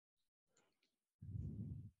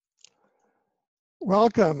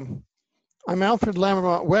Welcome. I'm Alfred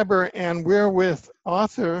Lambremont Webre, and we're with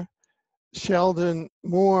author Sheldon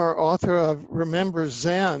Moore, author of Remember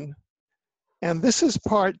Zen. And this is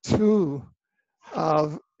part 2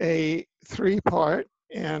 of a 3-part,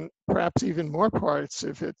 and perhaps even more parts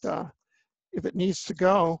if it needs to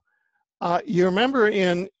go. You remember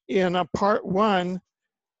in part 1,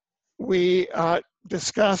 we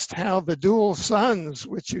discussed how the dual suns,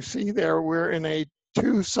 which you see there, we're in a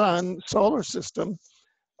 2-sun solar system,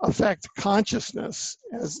 affect consciousness.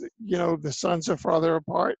 As you know, the suns are farther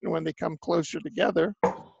apart, and when they come closer together.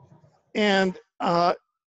 And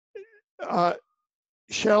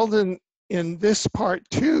Sheldon, in this part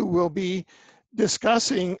 2, will be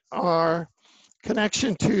discussing our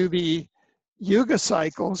connection to the yuga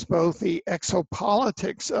cycles, both the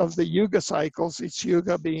exopolitics of the yuga cycles, each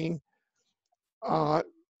yuga being,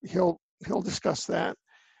 he'll discuss that.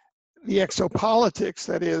 The exopolitics,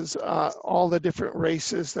 that is, all the different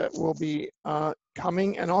races that will be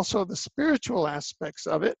coming, and also the spiritual aspects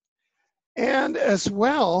of it, and as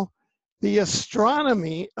well, the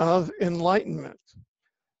astronomy of enlightenment.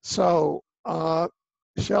 So,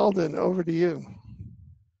 Sheldon, over to you.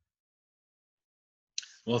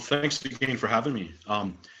 Well, thanks again for having me.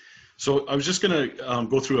 So I was just going to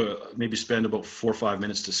go through maybe spend about 4 or 5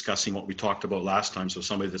 minutes discussing what we talked about last time. So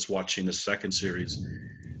somebody that's watching the second series,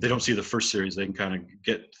 they don't see the first series, they can kind of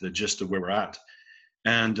get the gist of where we're at.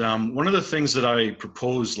 And one of the things that I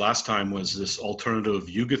proposed last time was this alternative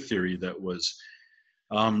yuga theory that was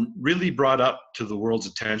really brought up to the world's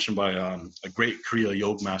attention by a great Kriya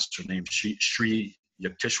yoga master named Sri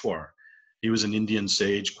Yukteswar. He was an Indian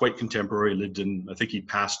sage, quite contemporary, lived in, I think he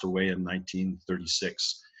passed away in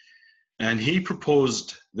 1936. And he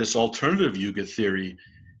proposed this alternative yuga theory,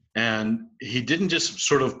 and he didn't just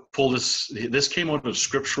sort of pull this came out of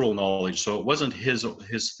scriptural knowledge, so it wasn't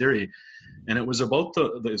his theory, and it was about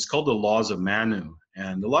it's called the laws of Manu.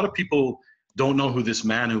 And a lot of people don't know who this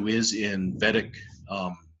Manu is in Vedic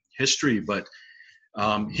history, but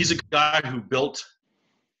he's a guy who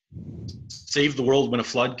saved the world when a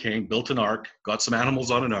flood came, built an ark, got some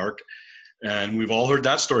animals on an ark. And we've all heard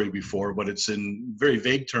that story before, but it's in very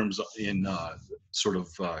vague terms in sort of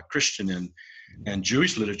Christian and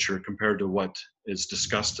Jewish literature compared to what is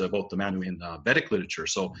discussed about the Manu in Vedic literature.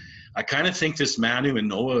 So I kind of think this Manu and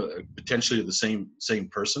Noah potentially are the same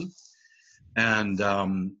person. And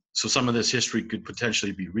so some of this history could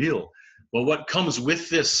potentially be real. But what comes with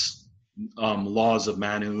this laws of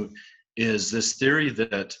Manu is this theory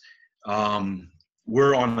that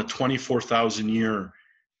we're on a 24,000 year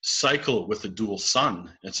cycle with the dual sun.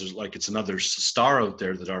 It's like it's another star out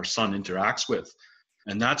there that our sun interacts with,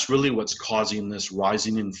 and that's really what's causing this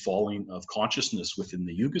rising and falling of consciousness within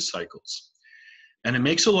the yuga cycles. And it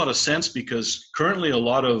makes a lot of sense because currently a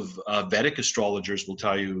lot of Vedic astrologers will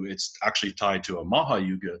tell you it's actually tied to a Maha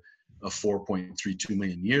Yuga of 4.32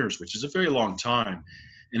 million years, which is a very long time.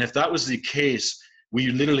 And if that was the case, we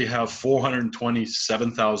literally have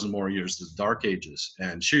 427,000 more years of the Dark Ages.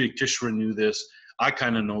 And Sri Yukteswar knew this. I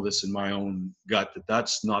kind of know this in my own gut that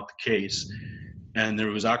that's not the case. And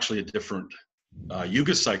there was actually a different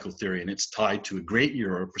yuga cycle theory, and it's tied to a great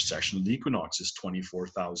year or a precession of the equinoxes,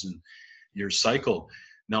 24,000 year cycle.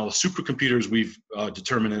 Now, the supercomputers, we've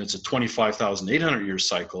determined that it's a 25,800 year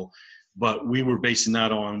cycle, but we were basing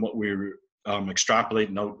that on what we were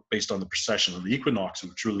extrapolating out based on the precession of the equinox,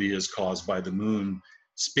 which truly is caused by the moon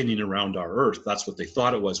spinning around our Earth. That's what they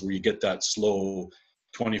thought it was, where you get that slow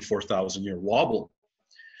 24,000 year wobble.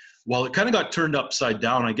 Well, it kind of got turned upside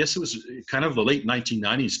down. I guess it was kind of the late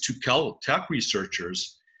 1990s. Two Caltech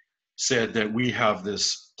researchers said that we have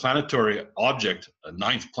this planetary object, a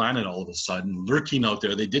 9th planet all of a sudden, lurking out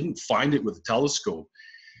there. They didn't find it with a telescope,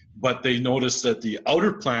 but they noticed that the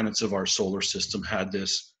outer planets of our solar system had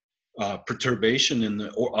this perturbation in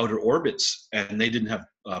the outer orbits, and they didn't have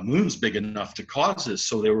moons big enough to cause this.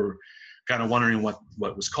 So they were kind of wondering what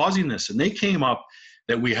was causing this. And they came up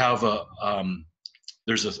that we have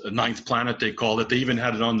there's a 9th planet, they called it. They even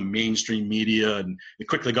had it on the mainstream media, and it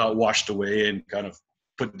quickly got washed away and kind of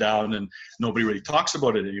put down, and nobody really talks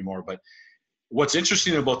about it anymore. But what's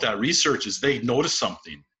interesting about that research is they noticed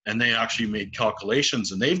something, and they actually made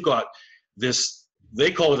calculations, and they've got this,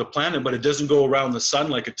 they call it a planet, but it doesn't go around the sun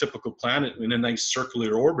like a typical planet in a nice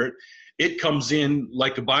circular orbit. It comes in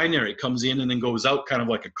like a binary. It comes in and then goes out kind of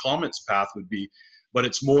like a comet's path would be, but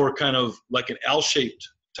it's more kind of like an L-shaped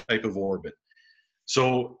type of orbit.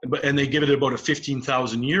 So, and they give it about a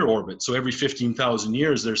 15,000 year orbit. So every 15,000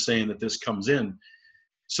 years, they're saying that this comes in.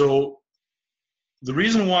 So the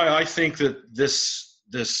reason why I think that this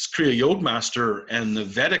Kriya Yoga Master and the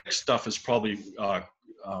Vedic stuff is probably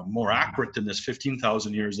more accurate than this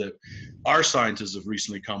 15,000 years that our scientists have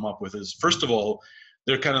recently come up with is, first of all,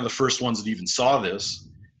 they're kind of the first ones that even saw this.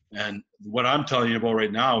 And what I'm telling you about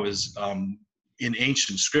right now is in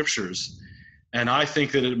ancient scriptures. And I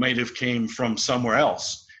think that it might have came from somewhere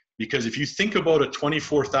else. Because if you think about a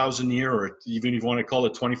 24,000 year, or even if you want to call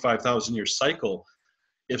it 25,000 year cycle,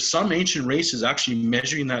 if some ancient race is actually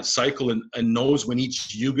measuring that cycle and knows when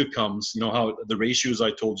each yuga comes, you know how the ratios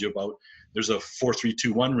I told you about, there's a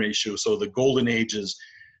 4-3-2-1 ratio. So the golden age is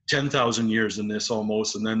 10,000 years in this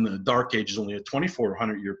almost, and then the dark age is only a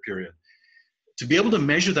 2,400 year period. To be able to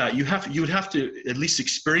measure that, you would have to at least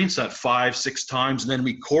experience that 5-6 times and then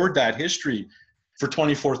record that history for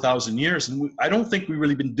 24,000 years. And I don't think we've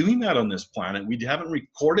really been doing that on this planet. We haven't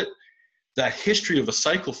recorded that history of a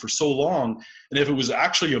cycle for so long. And if it was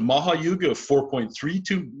actually a Maha Yuga of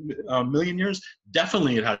 4.32 million years,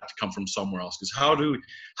 definitely it had to come from somewhere else. Because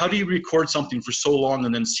how do you record something for so long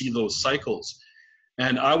and then see those cycles?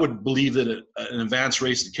 And I would believe that an advanced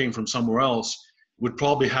race that came from somewhere else would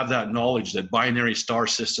probably have that knowledge that binary star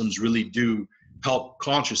systems really do help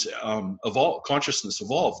consciousness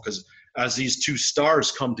evolve. Because as these two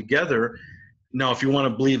stars come together, now, if you want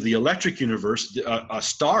to believe the electric universe, a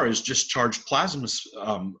star is just charged plasma,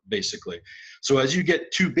 basically. So as you get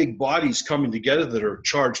two big bodies coming together that are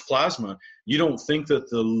charged plasma, you don't think that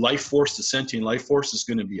the life force, the sentient life force, is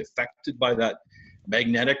going to be affected by that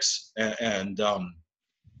magnetics and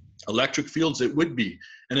electric fields? It would be.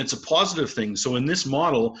 And it's a positive thing. So in this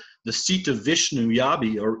model, the Sita Vishnu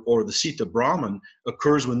Yabi, or the Sita Brahman,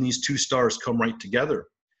 occurs when these two stars come right together.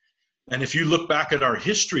 And if you look back at our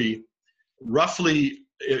history, roughly,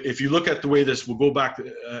 if you look at the way this, we'll go back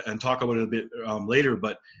and talk about it a bit later,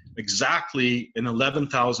 but exactly in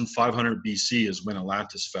 11,500 BC is when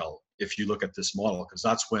Atlantis fell, if you look at this model, because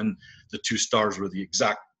that's when the two stars were the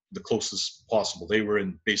closest possible. They were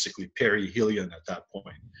in basically perihelion at that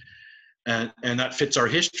point. And that fits our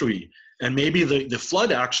history. And maybe the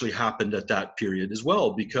flood actually happened at that period as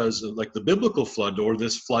well, because like the biblical flood, or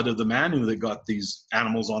this flood of the Manu that got these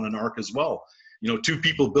animals on an ark as well. You know, two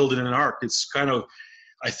people building an ark. It's kind of,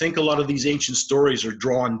 I think a lot of these ancient stories are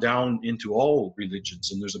drawn down into all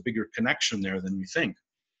religions, and there's a bigger connection there than we think.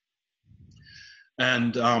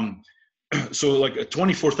 And so like a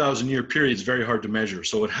 24,000 year period is very hard to measure.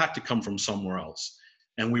 So it had to come from somewhere else.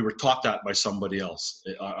 And we were taught that by somebody else.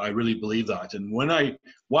 I really believe that. And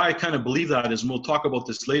why I kind of believe that is, and we'll talk about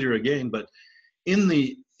this later again, but in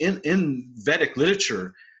Vedic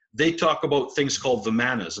literature, they talk about things called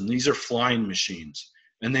vimanas, and these are flying machines.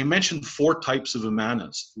 And they mentioned 4 types of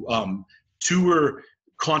vimanas. 2 are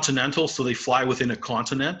continental, so they fly within a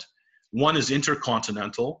continent. 1 is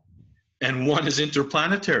intercontinental, and 1 is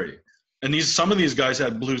interplanetary. And some of these guys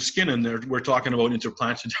had blue skin, and we're talking about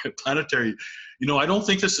interplanetary. You know, I don't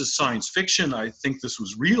think this is science fiction. I think this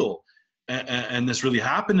was real, and this really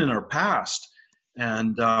happened in our past.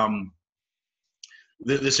 And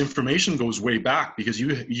this information goes way back, because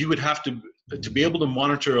you would have to be able to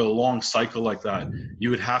monitor a long cycle like that,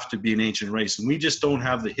 you would have to be an ancient race. And we just don't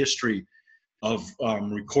have the history of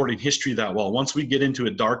recording history that well. Once we get into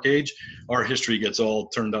a dark age, our history gets all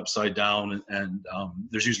turned upside down, and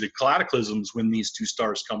there's usually cataclysms when these two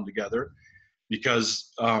stars come together,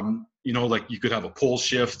 because you know, like you could have a pole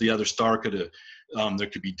shift, the other star could there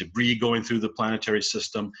could be debris going through the planetary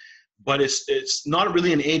system. But it's not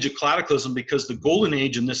really an age of cataclysm, because the golden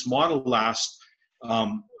age in this model lasts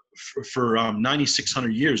for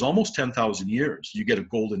 9,600 years, almost 10,000 years. You get a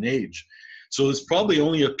golden age. So it's probably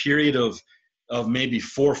only a period of maybe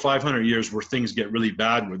 400 or 500 years where things get really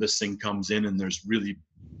bad, where this thing comes in and there's really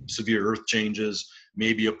severe earth changes,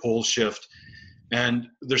 maybe a pole shift. And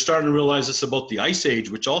they're starting to realize this about the Ice Age,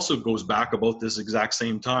 which also goes back about this exact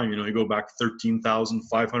same time. You know, you go back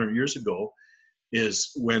 13,500 years ago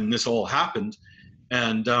is when this all happened.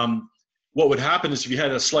 And what would happen is, if you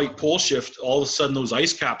had a slight pole shift, all of a sudden those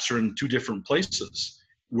ice caps are in 2 different places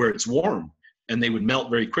where it's warm, and they would melt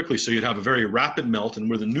very quickly. So you'd have a very rapid melt, and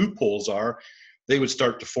where the new poles are, they would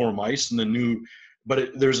start to form ice, and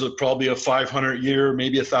there's probably a 500 year,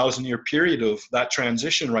 maybe 1,000 year period of that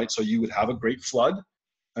transition, right? So you would have a great flood,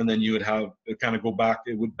 and then you would have it kind of go back.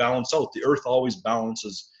 It would balance out. The earth always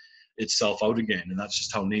balances itself out again, and that's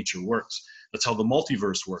just how nature works. That's how the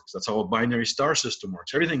multiverse works. That's how a binary star system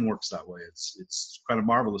works. Everything works that way. It's kind of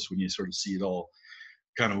marvelous when you sort of see it all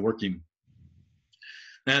kind of working.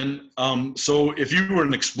 And so if you were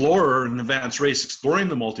an explorer, an advanced race exploring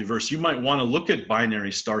the multiverse, you might want to look at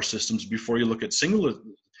binary star systems before you look at singular,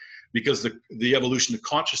 because the evolution of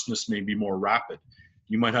consciousness may be more rapid.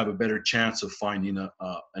 you might have a better chance of finding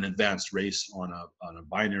an advanced race on a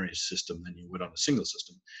binary system than you would on a single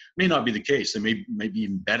system. May not be the case. They may be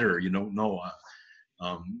even better. You don't know.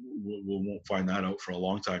 We won't find that out for a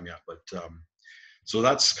long time yet. But so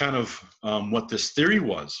that's kind of what this theory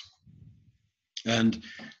was. And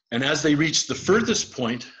as they reach the furthest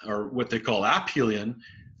point, or what they call aphelion,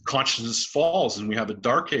 consciousness falls, and we have a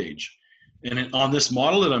dark age. And on this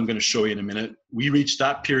model that I'm going to show you in a minute, we reached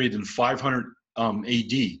that period in 500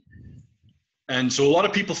 AD. And so a lot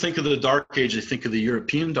of people think of the Dark Age, they think of the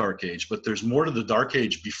European Dark Age, but there's more to the Dark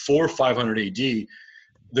Age. Before 500 AD,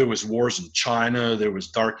 there was wars in China, there was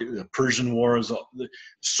the Persian Wars,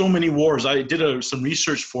 so many wars. I did some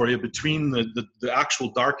research for you between the actual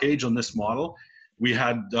Dark Age on this model. We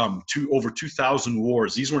had over 2,000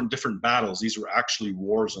 wars. These weren't different battles. These were actually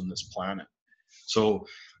wars on this planet. So,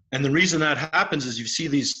 and the reason that happens is you see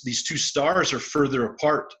these two stars are further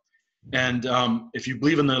apart. And if you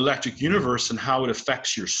believe in the electric universe and how it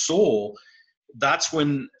affects your soul, that's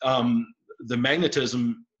when the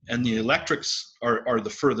magnetism and the electrics are the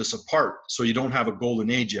furthest apart. So you don't have a golden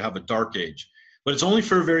age, you have a dark age. But it's only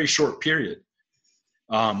for a very short period.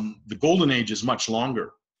 The golden age is much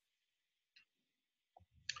longer.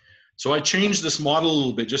 So I changed this model a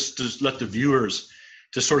little bit just to let the viewers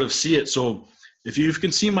to sort of see it. So if you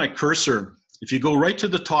can see my cursor, if you go right to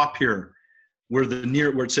the top here, where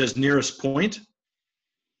it says nearest point,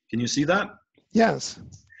 can you see that? Yes.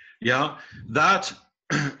 Yeah, that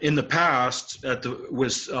in the past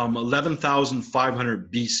was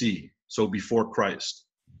 11,500 BC, so before Christ.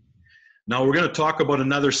 Now we're going to talk about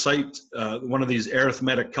another site, one of these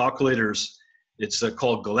arithmetic calculators. It's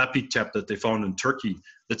called Göbekli that they found in Turkey.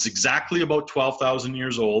 That's exactly about 12,000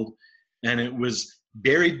 years old, and it was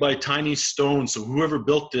buried by tiny stones. So whoever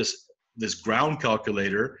built this ground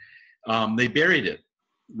calculator, they buried it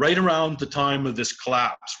right around the time of this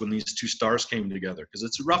collapse when these two stars came together, because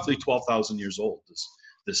it's roughly 12,000 years old,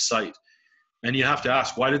 this site. And you have to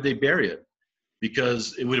ask, why did they bury it?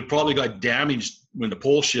 Because it would have probably got damaged when the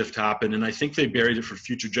pole shift happened, and I think they buried it for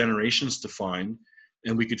future generations to find,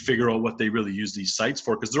 and we could figure out what they really use these sites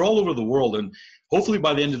for, because they're all over the world, and hopefully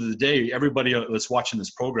by the end of the day, everybody that's watching this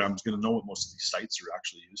program is going to know what most of these sites are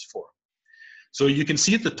actually used for. So you can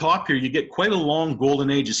see at the top here, you get quite a long golden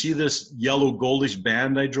age. You see this yellow goldish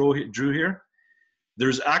band I drew here?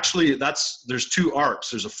 There's actually, there's two arcs.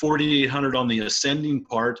 There's a 4,800 on the ascending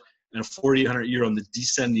part and a 4,800 year on the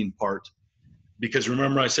descending part. Because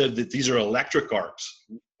remember I said that these are electric arcs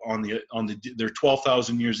they're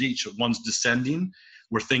 12,000 years each. One's descending,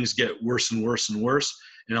 where things get worse and worse and worse.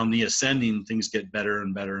 And on the ascending, things get better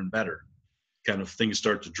and better and better. Kind of things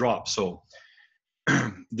start to drop. So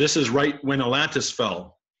this is right when Atlantis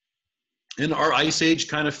fell. And our ice age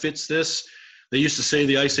kind of fits this. They used to say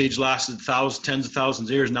the ice age lasted tens of thousands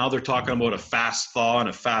of years. Now they're talking about a fast thaw and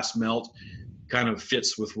a fast melt. Kind of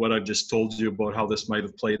fits with what I just told you about how this might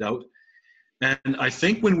have played out. And I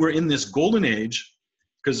think when we're in this golden age,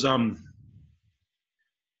 because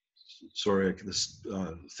sorry, this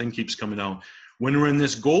thing keeps coming out. When we're in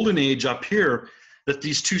this golden age up here, that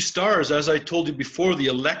these two stars, as I told you before, the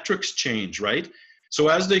electrics change, right? So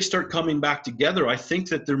as they start coming back together, I think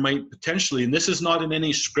that there might potentially, and this is not in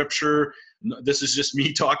any scripture, this is just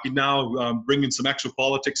me talking now, bringing some extra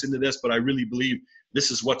politics into this, but I really believe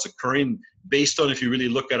this is what's occurring based on, if you really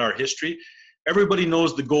look at our history. Everybody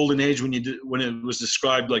knows the golden age when it was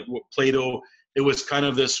described, like what Plato, it was kind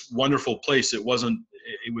of this wonderful place. It was an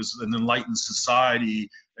enlightened society,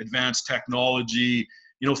 advanced technology.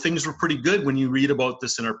 You know, things were pretty good when you read about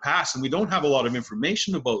this in our past, and we don't have a lot of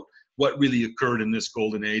information about what really occurred in this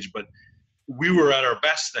golden age, but we were at our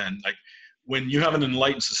best then. Like when you have an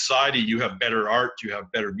enlightened society, you have better art, you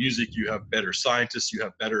have better music, you have better scientists, you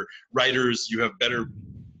have better writers, you have better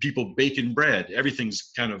people baking bread.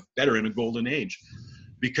 Everything's kind of better in a golden age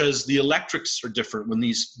because the electrics are different. When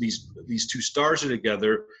these two stars are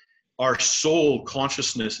together, our soul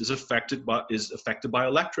consciousness is affected by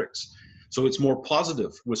electrics. So it's more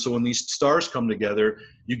positive. So when these stars come together,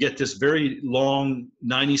 you get this very long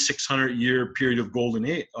 9,600 year period of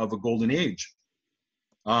a golden age.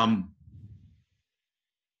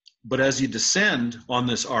 But as you descend on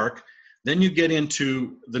this arc, then you get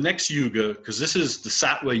into the next yuga, because this is the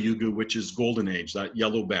Satwa yuga, which is golden age, that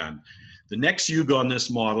yellow band. The next yuga on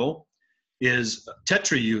this model is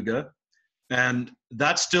Tetra yuga, and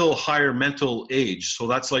that's still higher mental age. So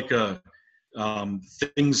that's like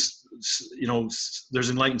things, you know,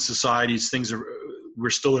 there's enlightened societies,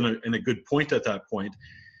 we're still in a good point at that point.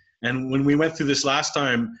 And when we went through this last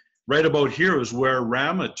time, right about here is where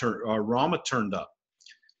Rama turned up.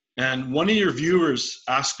 And one of your viewers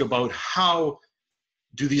asked about how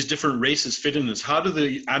do these different races fit in this? How do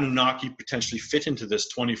the Anunnaki potentially fit into this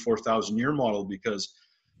 24,000 year model? Because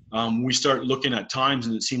we start looking at times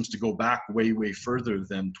and it seems to go back way, way further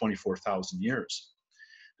than 24,000 years.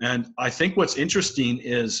 And I think what's interesting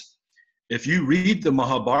is if you read the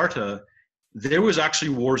Mahabharata, there was actually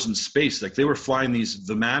wars in space. Like they were flying these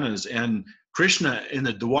Vimanas, and Krishna in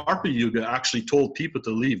the Dwapara Yuga actually told people to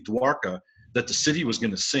leave Dwarka, that the city was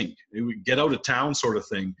going to sink. It would get out of town sort of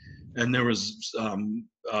thing. And there was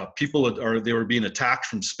they were being attacked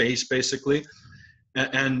from space basically.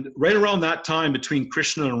 And right around that time between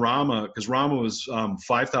Krishna and Rama, because Rama was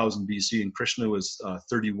 5000 BC and Krishna was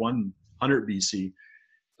 3100 BC,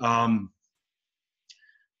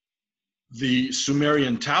 the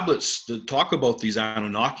Sumerian tablets that talk about these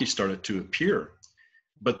Anunnaki started to appear.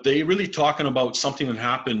 But they really talking about something that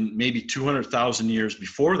happened maybe 200,000 years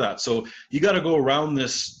before that. So you got to go around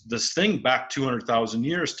this thing back 200,000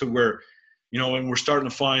 years to where, you know, and we're starting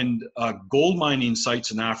to find gold mining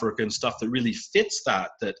sites in Africa and stuff that really fits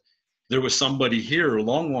that there was somebody here a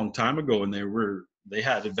long, long time ago and they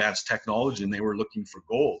had advanced technology and they were looking for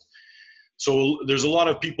gold. So there's a lot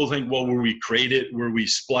of people think, well, were we created? Were we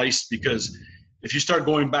spliced? Because if you start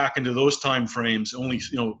going back into those time frames, only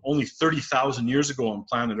 30,000 years ago on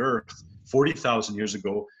planet Earth, 40,000 years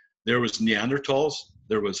ago, there was Neanderthals,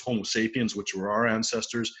 there was Homo sapiens, which were our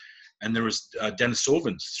ancestors, and there was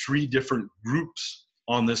Denisovans, 3 different groups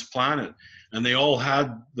on this planet. And they all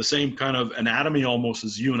had the same kind of anatomy almost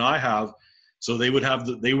as you and I have. So they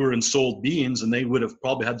were ensouled beings, and they would have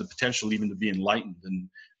probably had the potential even to be enlightened. And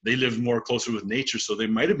they lived more closer with nature, so they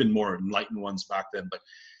might have been more enlightened ones back then. But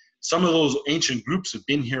some of those ancient groups have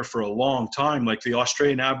been here for a long time, like the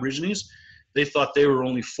Australian Aborigines. They thought they were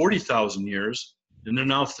only 40,000 years, and they're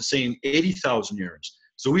now saying 80,000 years.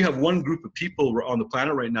 So we have one group of people on the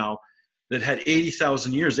planet right now that had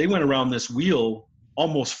 80,000 years. They went around this wheel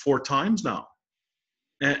almost 4 times now.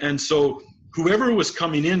 And so whoever was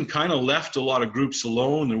coming in kind of left a lot of groups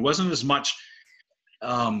alone. There wasn't as much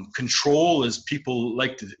control as people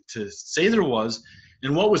like to say there was.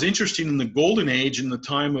 And what was interesting in the Golden Age, in the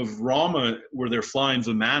time of Rama, where they're flying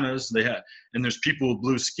Vimanas, and there's people with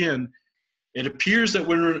blue skin, it appears that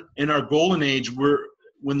we're in our Golden Age,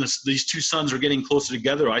 when these 2 suns are getting closer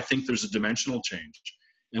together, I think there's a dimensional change,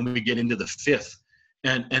 and we get into the 5th.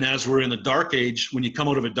 And as we're in the Dark Age, when you come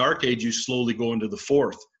out of a Dark Age, you slowly go into the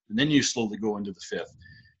 4th, and then you slowly go into the 5th.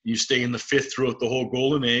 You stay in the 5th throughout the whole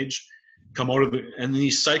Golden Age, come out of it, and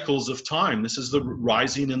these cycles of time. This is the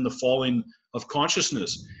rising and the falling of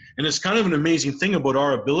consciousness. And it's kind of an amazing thing about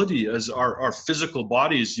our ability as our physical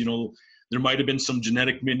bodies. You know, there might have been some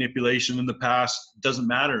genetic manipulation in the past, doesn't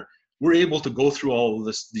matter. We're able to go through all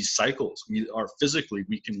of these cycles. We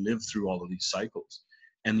can live through all of these cycles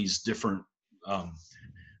and these different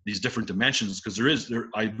dimensions, because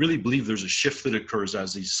I really believe there's a shift that occurs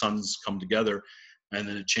as these suns come together, and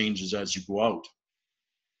then it changes as you go out.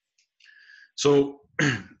 So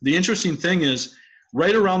the interesting thing is,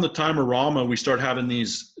 right around the time of Rama, we start having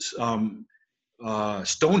these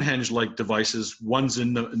Stonehenge-like devices. One's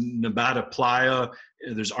in Nevada Playa.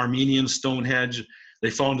 There's Armenian Stonehenge. They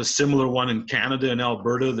found a similar one in Canada and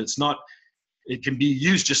Alberta. It can be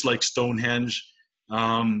used just like Stonehenge.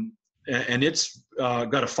 And it's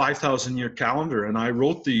got a 5,000-year calendar. And I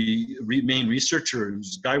wrote the main researcher,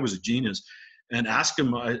 this guy was a genius, and asked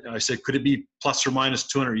him, I said, could it be plus or minus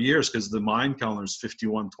 200 years? Because the Mayan calendar is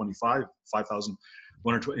 5125, 5,000.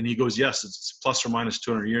 And he goes, yes, it's plus or minus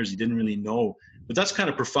 200 years. He didn't really know. But that's kind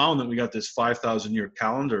of profound that we got this 5,000-year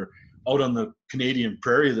calendar out on the Canadian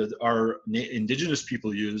prairie that our indigenous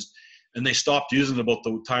people used. And they stopped using it about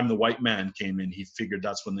the time the white man came in. He figured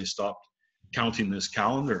that's when they stopped counting this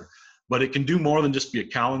calendar. But it can do more than just be a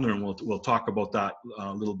calendar, and we'll talk about that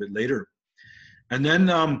a little bit later. And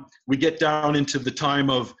then we get down into the time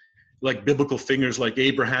of like biblical figures like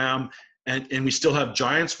Abraham, and we still have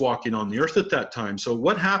giants walking on the earth at that time. So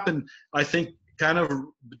what happened, I think, kind of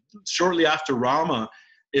shortly after Rama,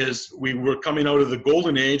 is we were coming out of the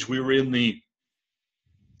Golden Age. We were in the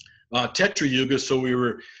Tetra Yuga, so we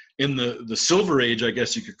were in the Silver Age, I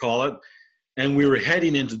guess you could call it. And we were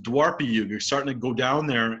heading into Dwapara Yuga, starting to go down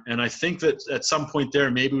there. And I think that at some point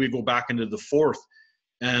there, maybe we go back into the 4th,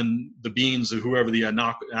 and the beings of whoever the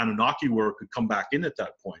Anunnaki were could come back in at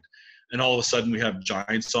that point. And all of a sudden we have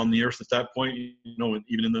giants on the earth at that point. You know,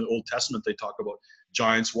 even in the Old Testament, they talk about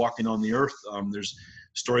giants walking on the earth. There's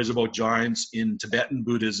stories about giants in Tibetan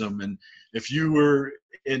Buddhism. And if you were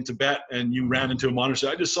in Tibet and you ran into a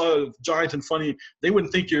monastery, I just saw a giant and funny, they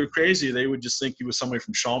wouldn't think you were crazy. They would just think you was somebody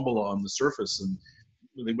from Shambhala on the surface. And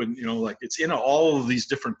they wouldn't, you know, like it's in all of these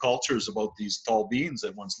different cultures about these tall beings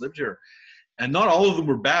that once lived here. and not all of them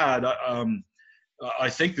were bad. I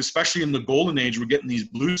think especially in the golden age, we're getting these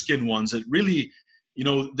blue skin ones that really, you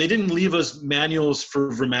know, they didn't leave us manuals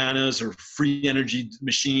for Vemanas or free energy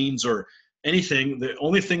machines or anything. The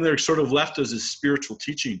only thing they're sort of left us is spiritual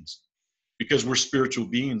teachings, because we're spiritual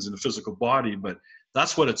beings in a physical body, but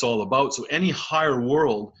that's what it's all about. So any higher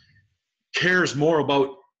world cares more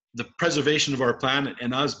about the preservation of our planet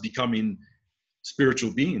and us becoming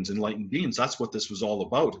spiritual beings, enlightened beings. That's what this was all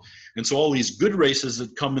about. And so all these good races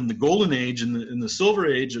that come in the golden age and in the silver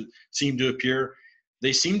age seem to appear,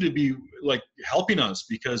 they seem to be like helping us,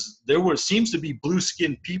 because seems to be blue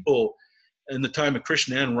skinned people in the time of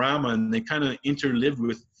Krishna and Rama, and they kind of interlived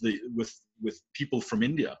with people from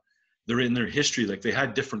India. They're in their history, like they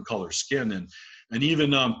had different color skin, and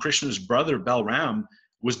even Krishna's brother Balram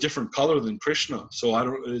was different color than Krishna.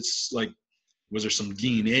 So it's like, was there some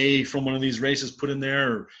DNA from one of these races put in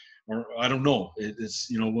there, or I don't know. It's,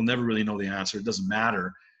 you know, we'll never really know the answer. It doesn't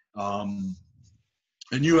matter. And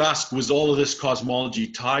you ask, was all of this cosmology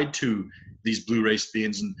tied to these blue race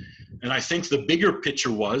beings? And I think the bigger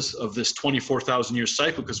picture was of this 24,000 year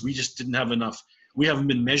cycle, because we just didn't have enough. We haven't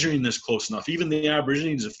been measuring this close enough. Even the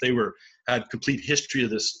Aborigines, if they had complete history of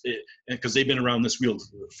this, because they've been around this wheel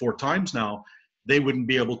 4 times now, they wouldn't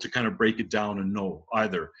be able to kind of break it down and know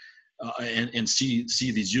either. And see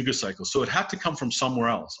these yuga cycles. So it had to come from somewhere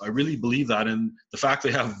else. I really believe that. And the fact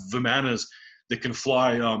they have Vimanas that can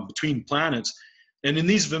fly between planets. And in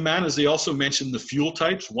these Vimanas, they also mentioned the fuel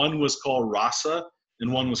types. One was called Rasa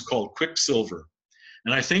and one was called Quicksilver.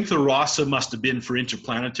 And I think the Rasa must have been for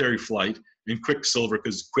interplanetary flight, and Quicksilver,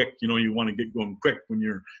 because quick, you know, you want to get going quick when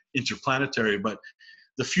you're interplanetary. But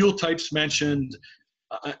the fuel types mentioned,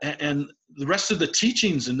 and the rest of the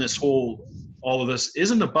teachings in this all of this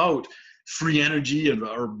isn't about free energy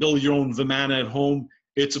or build your own Vimana at home.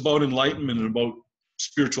 It's about enlightenment and about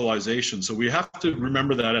spiritualization. So we have to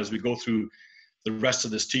remember that as we go through the rest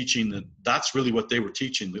of this teaching, that's really what they were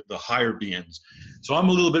teaching, the higher beings. So I'm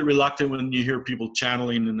a little bit reluctant when you hear people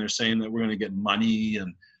channeling and they're saying that we're going to get money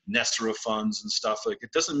and Nestera funds and stuff. Like,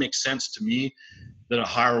 it doesn't make sense to me that a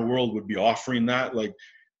higher world would be offering that. Like,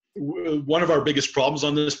 one of our biggest problems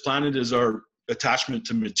on this planet is our attachment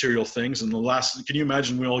to material things. And can you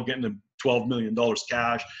imagine we all getting $12 million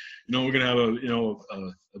cash? You know, we're going to have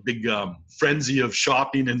a big frenzy of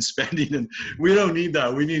shopping and spending, and we don't need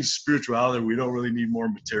that. We need spirituality. We don't really need more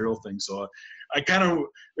material things. So I kind of,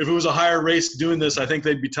 if it was a higher race doing this, I think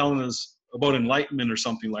they'd be telling us about enlightenment or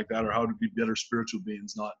something like that, or how to be better spiritual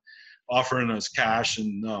beings, not offering us cash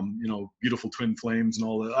and, beautiful twin flames and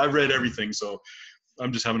all that. I've read everything, so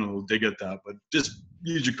I'm just having a little dig at that, but just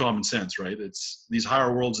use your common sense, right? It's these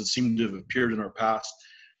higher worlds that seem to have appeared in our past.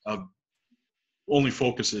 Only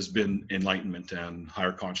focus has been enlightenment and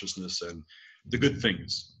higher consciousness and the good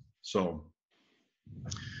things. So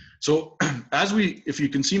if you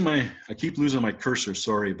can see I keep losing my cursor,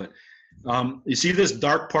 sorry, but you see this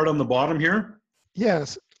dark part on the bottom here?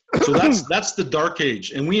 Yes. So that's the Dark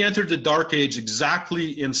Age. And we entered the Dark Age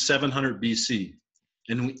exactly in 700 BC.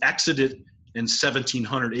 And we exited in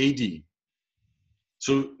 1700 AD.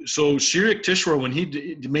 So Shirik Tishwar, when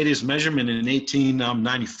he made his measurement in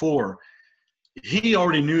 1894, he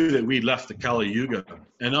already knew that we'd left the Kali Yuga.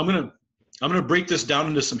 And I'm gonna break this down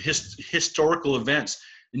into some historical events,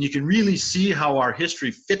 and you can really see how our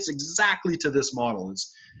history fits exactly to this model.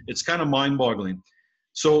 It's kind of mind-boggling.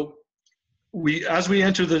 So as we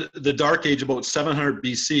enter the Dark Age about 700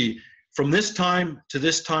 BC, from this time to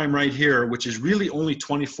this time right here, which is really only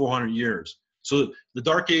 2,400 years. So the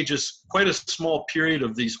Dark Age is quite a small period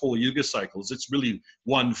of these whole Yuga cycles. It's really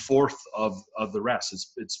 1/4 of the rest.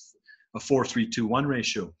 It's a 4-3-2-1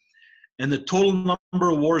 ratio. And the total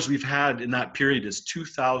number of wars we've had in that period is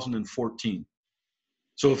 2,014.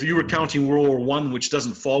 So if you were counting World War I, which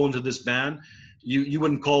doesn't fall into this band, you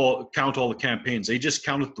wouldn't count all the campaigns. They just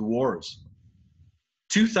counted the wars.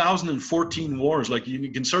 2014 wars. Like,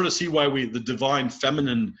 you can sort of see why the divine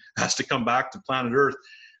feminine has to come back to planet Earth.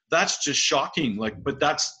 That's just shocking. Like, but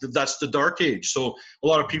that's the Dark Age. So a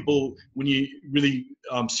lot of people, when you really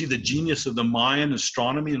see the genius of the Mayan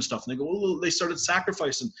astronomy and stuff, and they go, well, they started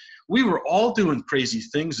sacrificing. We were all doing crazy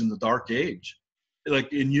things in the Dark Age.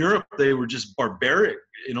 Like in Europe, they were just barbaric.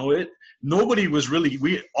 Nobody was really,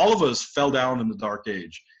 all of us fell down in the Dark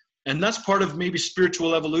Age. And that's part of maybe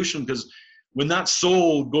spiritual evolution, because when that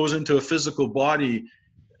soul goes into a physical body,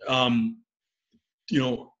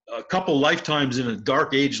 a couple lifetimes in a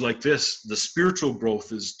dark age like this, the spiritual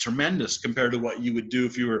growth is tremendous compared to what you would do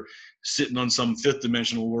if you were sitting on some 5th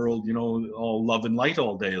dimensional world, all love and light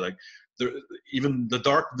all day. Like, even the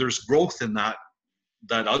dark, there's growth in that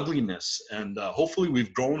that ugliness, and hopefully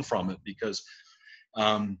we've grown from it, because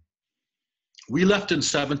we left in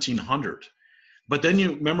 1700. But then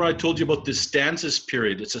you remember I told you about this stanzas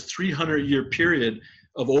period. It's a 300-year period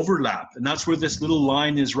of overlap, and that's where this little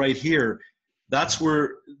line is right here. That's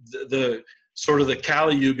where the sort of the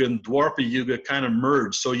Kali Yuga and Dwapara Yuga kind of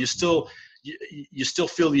merge. So you still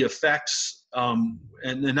feel the effects,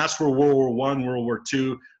 and that's where World War I, World War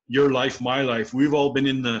II, your life, my life, we've all been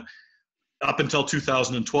in the up until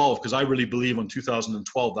 2012, because I really believe in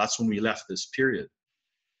 2012 that's when we left this period.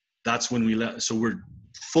 That's when we left. So we're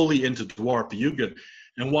fully into Dwapara Yuga.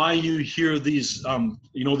 And why you hear these,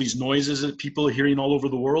 these noises that people are hearing all over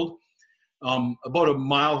the world. About a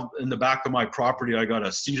mile in the back of my property, I got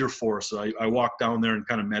a cedar forest. So I walk down there and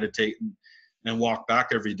kind of meditate and walk back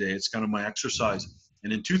every day. It's kind of my exercise.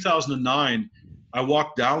 And in 2009, I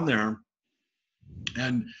walked down there,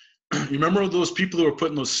 and you remember those people who were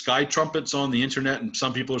putting those sky trumpets on the internet, and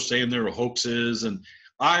some people are saying they were hoaxes. And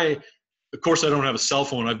of course, I don't have a cell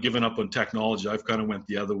phone. I've given up on technology. I've kind of went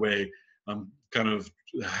the other way. I'm kind of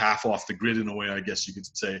half off the grid in a way, I guess you could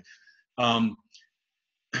say.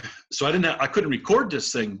 So I couldn't record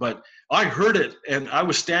this thing, but I heard it, and I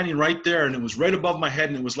was standing right there, and it was right above my head,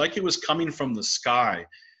 and it was like it was coming from the sky,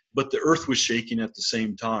 but the earth was shaking at the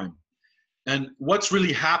same time. And what's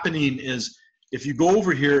really happening is, if you go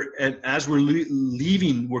over here, and as we're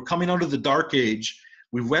leaving, we're coming out of the dark age.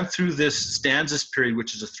 We went through this stanzas period,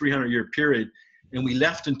 which is a 300-year period, and we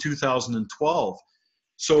left in 2012.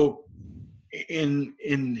 So in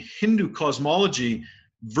Hindu cosmology,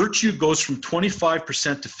 virtue goes from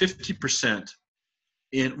 25% to 50%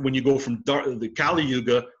 when you go from the Kali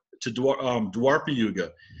Yuga to Dwapara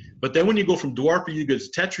Yuga. But then when you go from Dwapara Yuga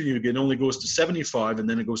to Tetra Yuga, it only goes to 75, and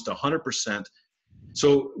then it goes to 100%.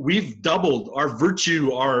 So we've doubled our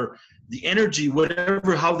virtue, the energy,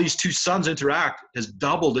 whatever, how these two suns interact has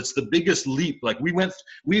doubled. It's the biggest leap. Like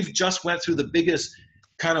we've just went through the biggest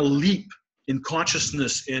kind of leap in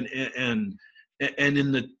consciousness and in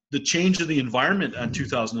the change of the environment in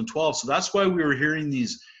 2012. So that's why we were hearing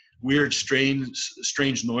these weird,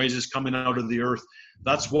 strange noises coming out of the earth.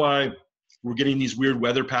 That's why we're getting these weird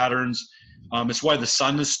weather patterns. It's why the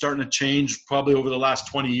sun is starting to change. Probably over the last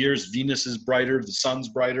 20 years, Venus is brighter, the sun's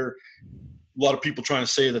brighter. A lot of people trying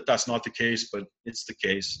to say that that's not the case, but it's the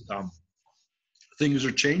case. Things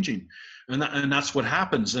are changing, and that's what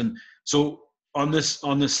happens. And so on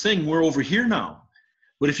this thing, we're over here now.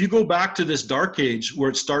 But if you go back to this dark age where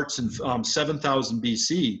it starts in 7000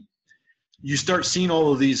 BC, you start seeing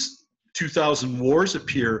all of these 2000 wars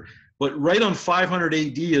appear. But right on 500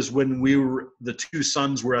 AD is when the two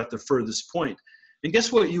suns were at the furthest point. And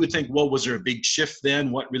guess what? You would think, well, was there a big shift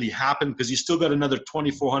then? What really happened? Because you still got another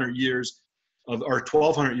 2400 years or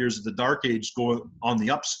 1200 years of the dark age going on the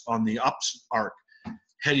ups arc,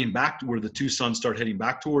 heading back to where the two suns start heading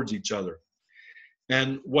back towards each other.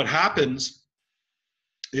 And what happens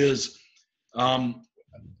is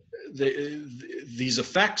these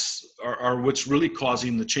effects are what's really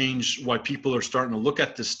causing the change, why people are starting to look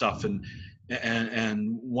at this stuff and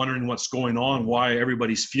wondering what's going on, why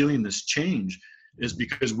everybody's feeling this change, is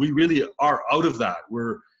because we really are out of that.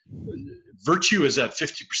 Virtue is at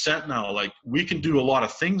 50% now. Like, we can do a lot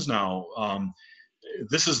of things now.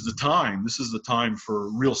 This is the time for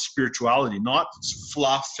real spirituality, not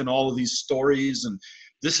fluff and all of these stories. And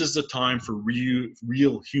this is the time for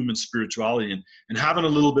real human spirituality and having a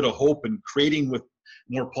little bit of hope and creating with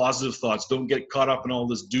more positive thoughts. Don't get caught up in all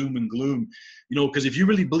this doom and gloom, because if you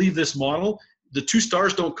really believe this model, the two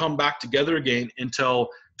stars don't come back together again until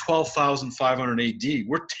 12,500 AD.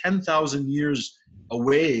 We're 10,000 years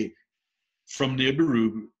away from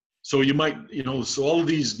Nibiru. So you might, so all of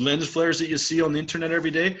these lens flares that you see on the internet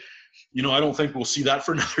every day, I don't think we'll see that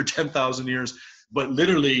for another 10,000 years. But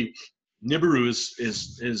literally, Nibiru is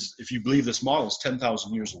if you believe this model, is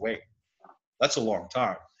 10,000 years away. That's a long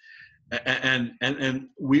time. And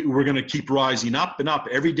we're going to keep rising up and up.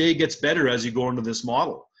 Every day gets better as you go into this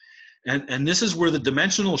model. And this is where the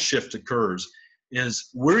dimensional shift occurs. Is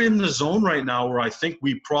we're in the zone right now where I think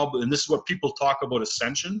we probably, and this is what people talk about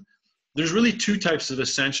ascension. There's really two types of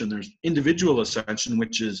ascension. There's individual ascension,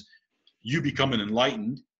 which is you becoming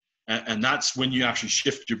enlightened, and that's when you actually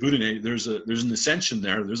shift your Buddha. There's an ascension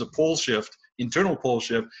there. There's a pole shift, internal pole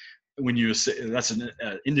shift. That's an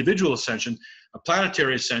individual ascension. A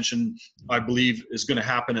planetary ascension, I believe, is going to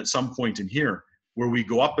happen at some point in here, where we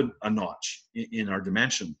go up a notch in our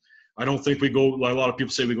dimension. I don't think we go, like a lot of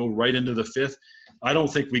people say, we go right into the fifth. I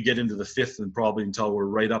don't think we get into the fifth and probably until we're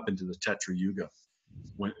right up into the Tetra Yuga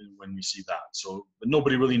when we see that. So, but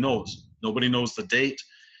nobody really knows. Nobody knows the date.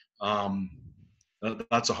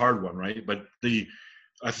 That's a hard one, right? But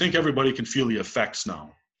I think everybody can feel the effects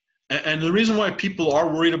now. And the reason why people are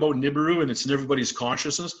worried about Nibiru, and it's in everybody's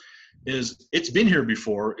consciousness, is it's been here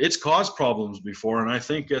before. It's caused problems before. And I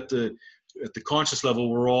think at the conscious level,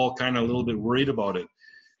 we're all kind of a little bit worried about it.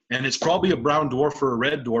 And it's probably a brown dwarf or a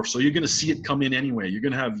red dwarf. So you're going to see it come in anyway. You're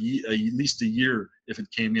going to have at least a year if it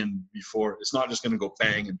came in before. It's not just going to go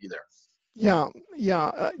bang and be there. Yeah,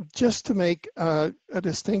 yeah. Just to make a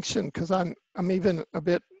distinction, because I'm even a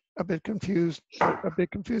bit confused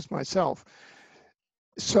myself.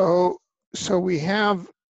 So we have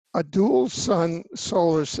a dual sun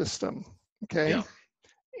solar system, okay? Yeah.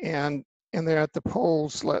 And they're at the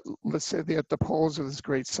poles, let's say they're at the poles of this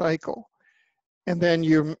great cycle. And then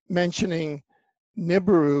you're mentioning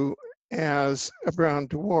Nibiru as a brown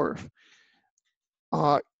dwarf.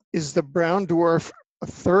 Is the brown dwarf a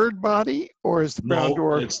third body, or is the brown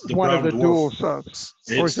dwarf one of the dual suns?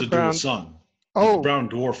 It's the dual sun. Oh, the brown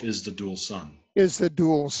dwarf is the dual sun. Is the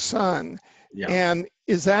dual sun. Yeah. And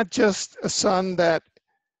is that just a sun that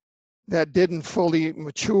didn't fully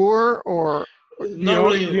mature, or you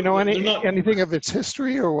know anything of its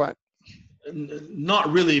history or what?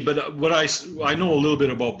 Not really, but what I know a little bit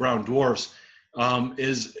about brown dwarfs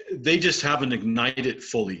is they just haven't ignited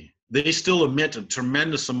fully. They still emit a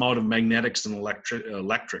tremendous amount of magnetics and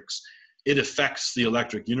electrics. It affects the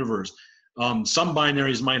electric universe. Some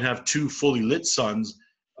binaries might have 2 fully lit suns,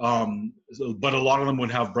 but a lot of them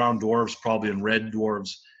would have brown dwarfs, probably, and red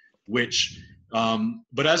dwarfs, which,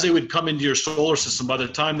 but as they would come into your solar system, by the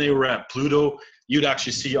time they were at Pluto, you'd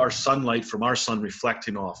actually see our sunlight from our sun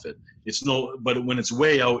reflecting off it. But when it's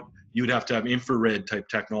way out, you'd have to have infrared type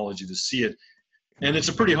technology to see it. And it's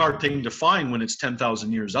a pretty hard thing to find when it's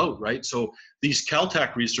 10,000 years out, right? So these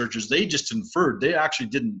Caltech researchers, they just inferred. They actually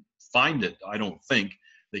didn't find it, I don't think.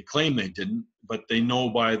 They claim they didn't, but they know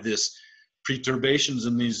by this perturbations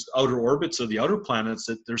in these outer orbits of the outer planets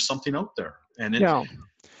that there's something out there. And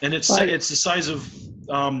it's the size of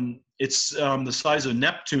the size of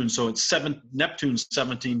Neptune, so Neptune's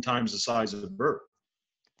 17 times the size of Earth.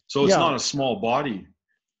 So it's not a small body.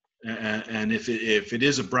 And if it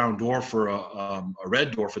is a brown dwarf or a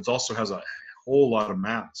red dwarf, it also has a whole lot of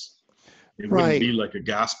mass. It wouldn't be like a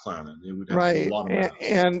gas planet. It would have a lot of mass.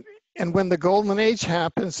 And when the golden age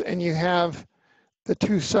happens and you have the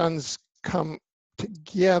 2 suns come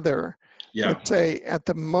together, let's say at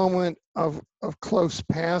the moment of close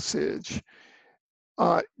passage,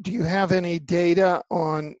 do you have any data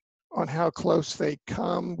on how close they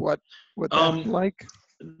come? What that's like?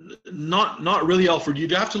 Not really, Alfred.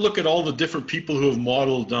 You'd have to look at all the different people who have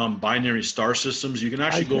modeled binary star systems. You can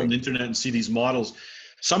actually go on the internet and see these models.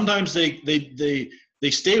 Sometimes they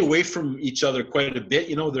stay away from each other quite a bit.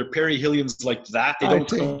 You know, they're perihelions like that. They don't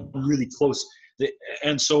come really close.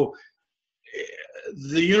 And so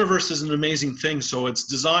the universe is an amazing thing. So it's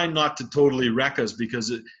designed not to totally wreck us,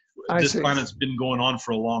 because this planet's been going on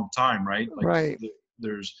for a long time, right? Like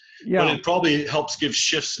but it probably helps give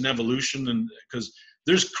shifts in evolution, and because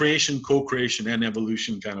there's creation, co-creation, and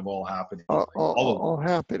evolution kind of all happening. All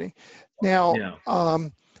happening. Now, a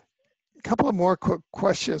couple of more quick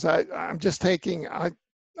questions. I'm just taking. I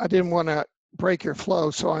didn't want to break your flow,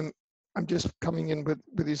 so I'm just coming in with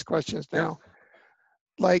these questions now.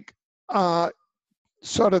 Like,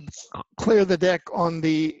 sort of clear the deck on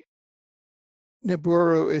the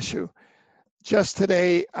Nibiru issue. Just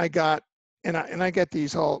today, I got, and I get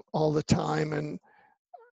these all the time, and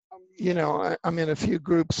you know, I'm in a few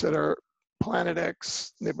groups that are Planet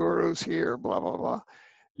X, Nibiru's here, blah, blah, blah.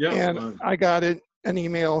 Yeah. And I got an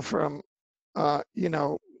email from,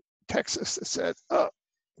 Texas that said, oh,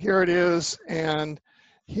 here it is. And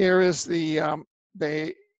here is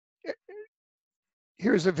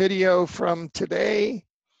here's a video from today,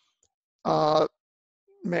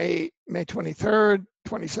 May 23rd,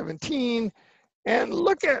 2017. And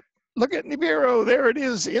look at Nibiru, there it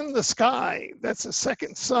is in the sky. That's a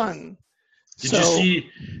second sun.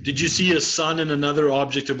 Did you see a sun and another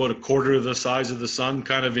object about a quarter of the size of the sun,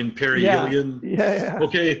 kind of in perihelion? Yeah.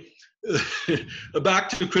 Okay, back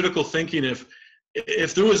to critical thinking.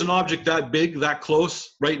 If there was an object that big, that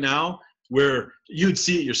close right now, where you'd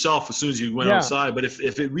see it yourself as soon as you went outside, but if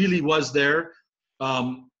it really was there,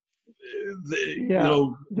 Mount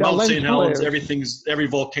St. Helens, every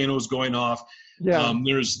volcano is going off. Yeah.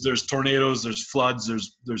 There's tornadoes, there's floods,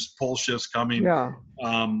 there's pole shifts coming. Yeah.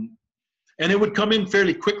 And it would come in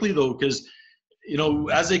fairly quickly though, because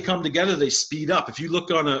as they come together, they speed up. If you look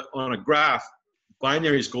on a graph,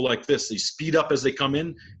 binaries go like this. They speed up as they come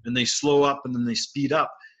in, and they slow up, and then they speed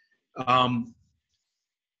up.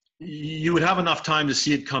 You would have enough time to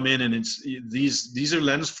see it come in, and these are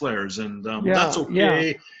lens flares, and that's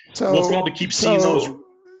okay. Yeah. So we'll probably keep seeing those.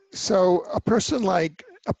 so a person like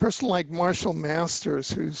Marshall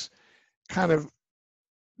Masters, who's kind of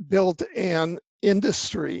built an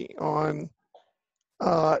industry on,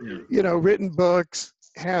 written books,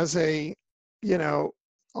 has a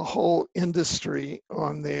whole industry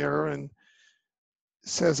on there, and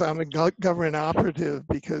says I'm a government operative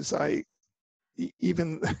because I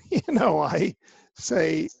even, I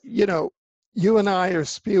say, you and I are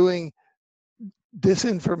spewing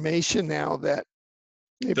disinformation now that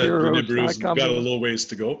Nibiru's not Nibiru's got a coming. little ways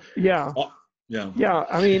to go. Yeah. Oh, yeah. Yeah.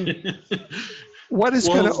 I mean, what is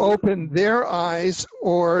going to open their eyes,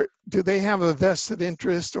 or do they have a vested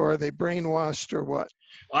interest, or are they brainwashed, or what?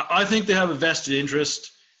 I think they have a vested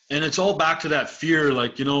interest, and it's all back to that fear.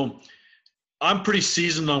 Like, I'm pretty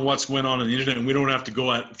seasoned on what's going on the internet, and we don't have to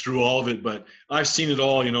go through all of it, but I've seen it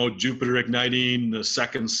all, Jupiter igniting, the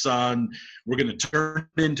second sun, we're going to turn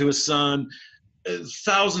into a sun,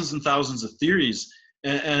 thousands and thousands of theories,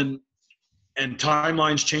 and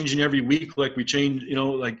timelines changing every week, like we change,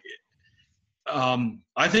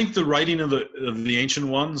 I think the writing of the ancient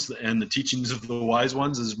ones and the teachings of the wise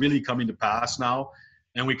ones is really coming to pass now,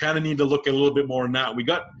 and we kind of need to look a little bit more in that. We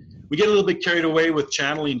get a little bit carried away with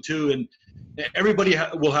channeling too, and everybody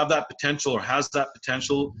will have that potential or has that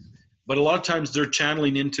potential, but a lot of times they're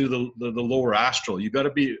channeling into the lower astral. You got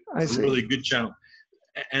to be a really good channel,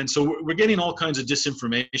 and so we're getting all kinds of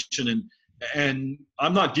disinformation, and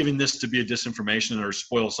I'm not giving this to be a disinformation or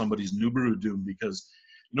spoil somebody's Nibiru doom, because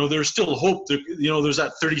there's still hope that, there's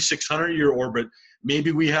that 3,600 year orbit.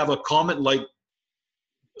 Maybe we have a comet-like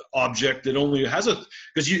object that only has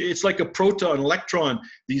because it's like a proton, electron,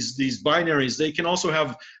 these binaries, they can also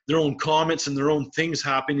have their own comets and their own things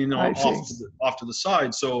happening off to the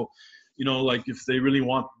side. So, like if they really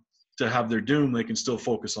want to have their doom, they can still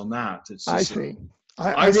focus on that. It's just, I see.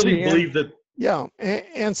 I really believe that. Yeah.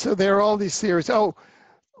 And so there are all these theories. Oh,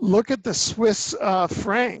 look at the Swiss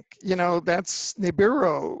franc, that's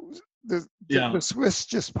Nibiru. The Swiss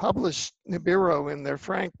just published Nibiru in their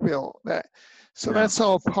franc bill. That's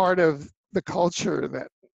all part of the culture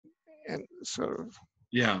and sort of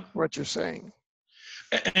what you're saying.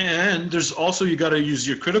 And there's also, you got to use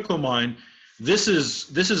your critical mind. This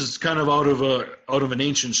is kind of out of an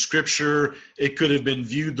ancient scripture. It could have been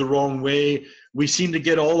viewed the wrong way. We seem to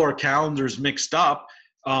get all our calendars mixed up.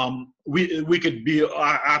 We could be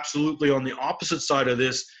absolutely on the opposite side of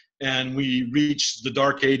this, and we reach the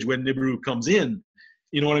dark age when Nibiru comes in.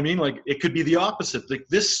 You know what I mean? Like, it could be the opposite. Like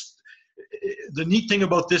this. The neat thing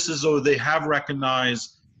about this is, though, they have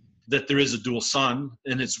recognized that there is a dual sun,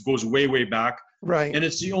 and it goes way, way back. Right. And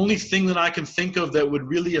it's the only thing that I can think of that would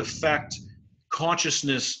really affect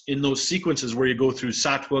consciousness in those sequences where you go through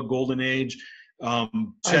Sattva, Golden Age,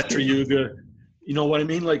 Kshetra Yuga. You know what I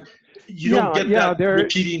mean? Like, you don't get that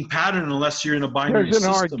repeating pattern unless you're in a binary system.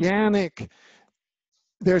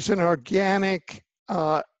 There's an organic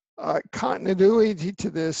continuity to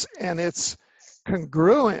this, and it's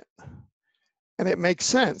congruent, and it makes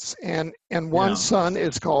sense. And one sun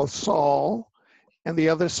is called Sol, and the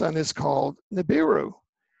other sun is called Nibiru.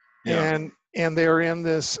 Yeah. And they're in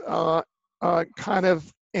this kind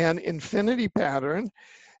of an infinity pattern.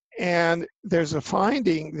 And there's a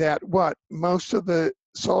finding that most of the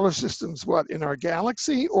solar systems, in our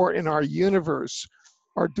galaxy or in our universe,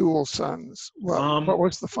 are dual suns. What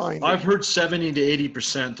was the finding? I've heard 70 to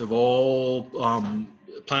 80% of all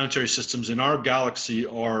planetary systems in our galaxy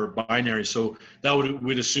are binary. So that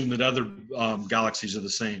would assume that other galaxies are the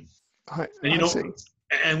same.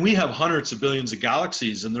 And we have hundreds of billions of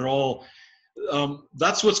galaxies, and they're all.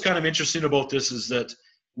 That's what's kind of interesting about this, is that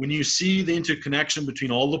when you see the interconnection between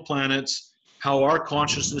all the planets, how our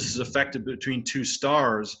consciousness is affected between two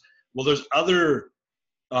stars. Well, there's other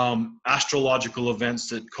astrological events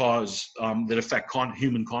that that affect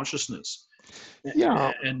human consciousness.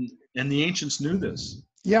 Yeah. And the ancients knew this.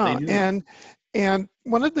 Yeah. And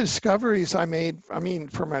one of the discoveries I made,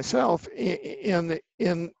 for myself in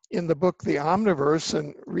the book, The Omniverse,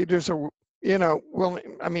 and readers are,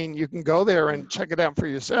 you can go there and check it out for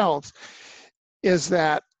yourselves, is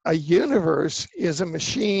that a universe is a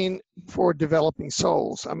machine for developing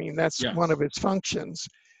souls. That's one of its functions.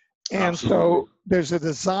 And Absolutely. So there's a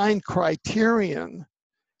design criterion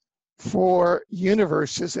for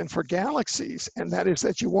universes and for galaxies, and that is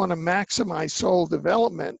that you want to maximize soul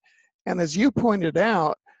development. And as you pointed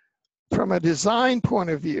out, from a design point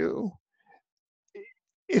of view,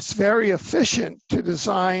 it's very efficient to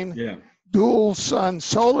design dual sun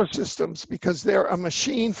solar systems, because they're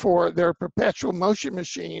a perpetual motion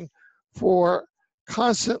machine for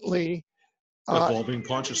constantly evolving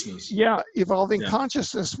consciousness. Evolving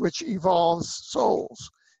consciousness, which evolves souls.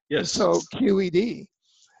 Yes. And so QED.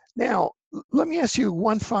 Now, let me ask you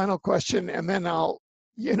one final question, and then I'll,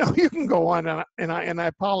 you can go on, and I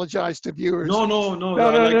apologize to viewers. No. No, I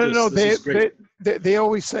no, like no, this. no. This is great. They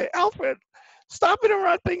always say, Alfred, stop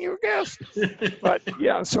interrupting your guest. But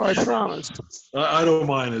yeah, so I promised. I don't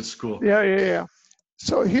mind. It's cool. Yeah.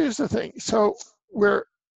 So here's the thing. So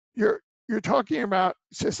you're talking about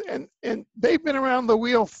just and they've been around the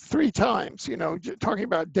wheel 3 times. Talking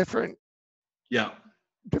about different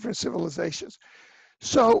civilizations.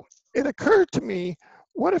 So it occurred to me,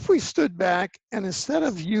 what if we stood back and instead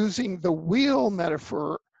of using the wheel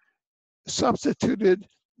metaphor, substituted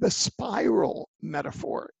the spiral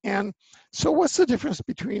metaphor? And so what's the difference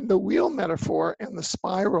between the wheel metaphor and the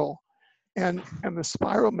spiral and the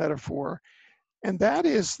spiral metaphor? And that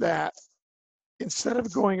is that instead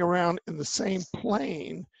of going around in the same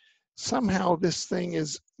plane, somehow this thing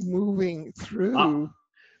is moving through.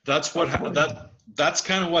 That's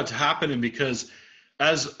kind of what's happening, because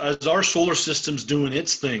as our solar system's doing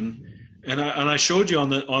its thing, and I showed you on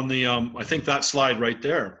the I think that slide right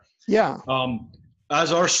there. Yeah.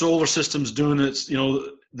 As our solar system's doing its,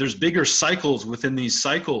 there's bigger cycles within these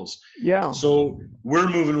cycles. Yeah. So we're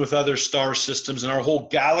moving with other star systems, and our whole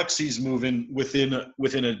galaxy's moving within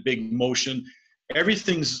a big motion.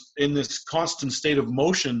 Everything's in this constant state of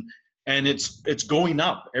motion, and it's going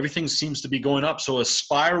up. Everything seems to be going up. So a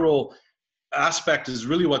spiral aspect is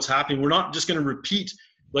really what's happening. We're not just going to repeat,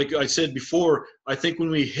 like I said before. I think when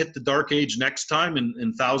we hit the dark age next time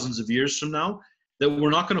in thousands of years from now, that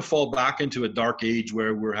we're not going to fall back into a dark age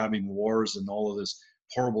where we're having wars and all of this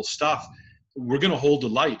horrible stuff. We're going to hold the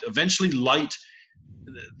light. Eventually light,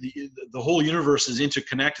 the whole universe is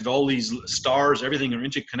interconnected. All these stars, everything are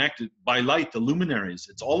interconnected by light, the luminaries.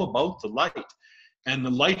 It's all about the light. And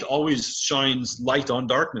the light always shines light on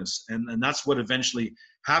darkness. And that's what eventually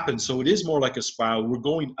happens. So it is more like a spiral. We're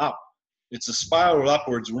going up. It's a spiral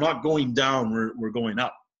upwards. We're not going down. We're going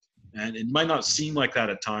up. And it might not seem like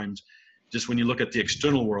that at times, just when you look at the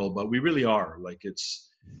external world, but we really are. Like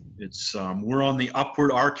we're on the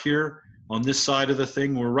upward arc here. On this side of the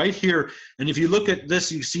thing, we're right here. And if you look at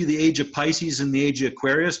this, you see the age of Pisces and the age of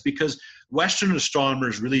Aquarius, because Western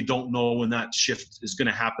astronomers really don't know when that shift is going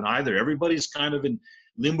to happen either. Everybody's kind of in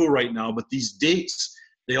limbo right now, but these dates,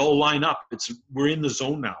 they all line up. We're in the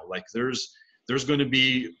zone now. Like there's going to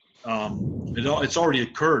be, it's already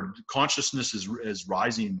occurred. Consciousness is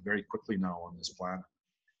rising very quickly now on this planet.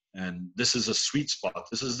 And this is a sweet spot.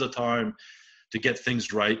 This is the time to get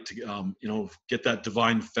things right, to get that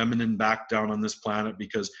divine feminine back down on this planet.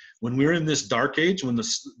 Because when we're in this dark age,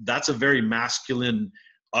 that's a very masculine,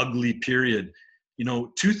 ugly period.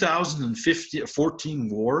 2014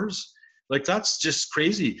 wars, like that's just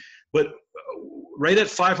crazy. But right at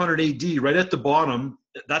 500 AD, right at the bottom,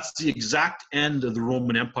 that's the exact end of the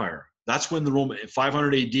Roman Empire. That's when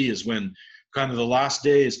 500 AD is when kind of the last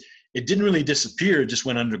days. It didn't really disappear; it just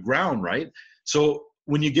went underground, right? So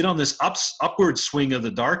when you get on this upward swing of the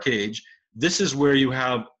Dark Age, this is where you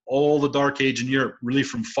have all the Dark Age in Europe, really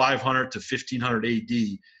from 500 to 1500 AD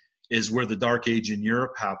is where the Dark Age in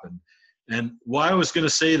Europe happened. And why I was going to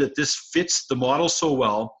say that this fits the model so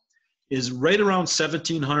well is right around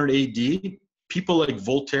 1700 AD, people like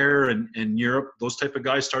Voltaire and Europe, those type of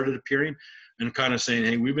guys started appearing and kind of saying,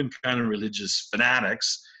 hey, we've been kind of religious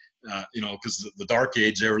fanatics, because the Dark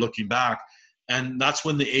Age, they were looking back. And that's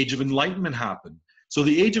when the Age of Enlightenment happened. So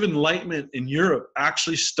the Age of Enlightenment in Europe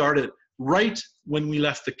actually started right when we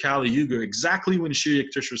left the Kali Yuga, exactly when Shri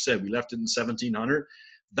Yukteswar said we left it in 1700.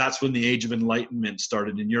 That's when the Age of Enlightenment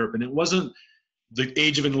started in Europe. And it wasn't the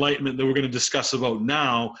Age of Enlightenment that we're going to discuss about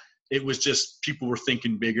now. It was just people were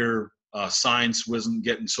thinking bigger. Science wasn't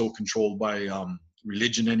getting so controlled by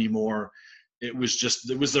religion anymore. It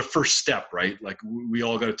was their first step, right? Like we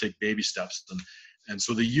all got to take baby steps. And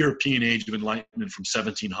so the European Age of Enlightenment from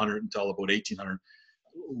 1700 until about 1800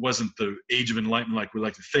 wasn't the Age of Enlightenment like we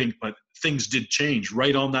like to think, but things did change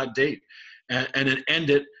right on that date. And it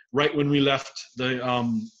ended right when we left the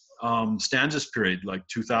stanzas period, like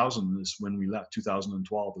 2000 is when we left.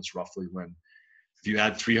 2012 is roughly when, if you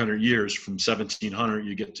add 300 years from 1700,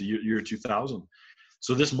 you get to year 2000.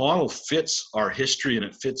 So this model fits our history and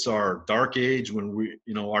it fits our Dark Age when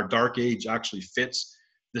our Dark Age actually fits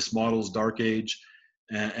this model's Dark Age.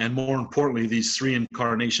 And more importantly, these 3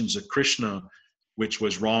 incarnations of Krishna, which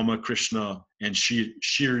was Rama, Krishna, and Shri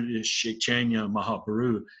Chaitanya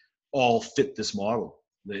Mahaprabhu, all fit this model.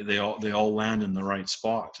 They all land in the right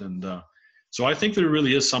spot. And so I think there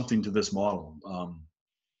really is something to this model.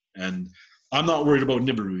 And I'm not worried about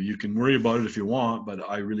Nibiru. You can worry about it if you want, but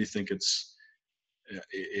I really think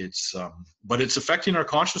but it's affecting our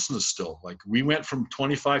consciousness still. Like we went from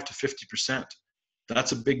 25 to 50%.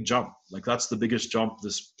 That's a big jump. Like that's the biggest jump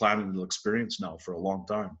this planet will experience now for a long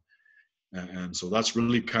time. And so that's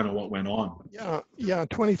really kind of what went on. Yeah,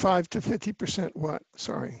 25 to 50% what?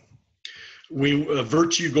 Sorry.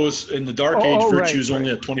 Virtue goes in the Dark Age. Virtue is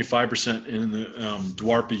only right. at 25%. In the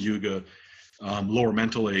Dwapara Yuga, lower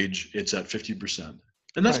mental age, it's at 50%,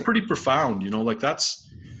 and that's pretty profound. Like that's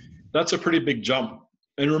a pretty big jump.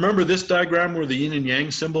 And remember this diagram where the yin and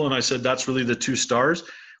yang symbol, and I said that's really the two stars.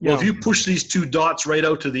 Well, if you push these two dots right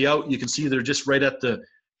out to the out, you can see they're just right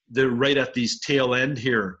at these tail end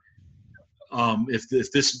here.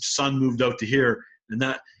 If this sun moved out to here, and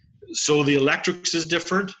that, so the electrics is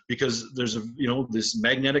different because there's this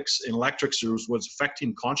magnetics and electrics is what's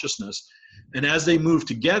affecting consciousness, and as they move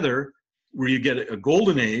together, where you get a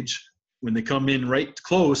golden age, when they come in right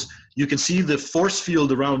close, you can see the force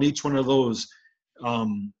field around each one of those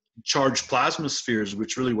charged plasma spheres,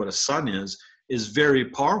 which really what a sun is very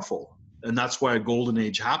powerful, and that's why a golden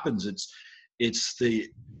age happens. It's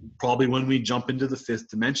probably when we jump into the fifth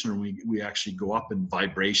dimension, or we actually go up in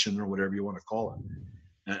vibration, or whatever you want to call it,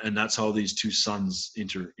 and that's how these two suns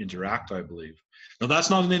interact, I believe. Now that's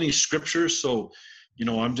not in any scriptures, so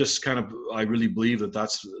I'm just I really believe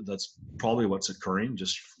that's probably what's occurring,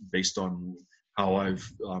 just based on how I've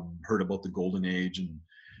heard about the golden age and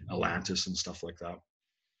Atlantis and stuff like that.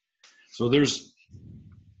 So there's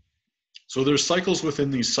cycles within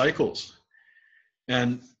these cycles,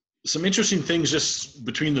 and some interesting things just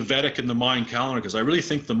between the Vedic and the Mayan calendar, because I really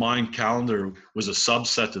think the Mayan calendar was a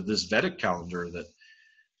subset of this Vedic calendar. That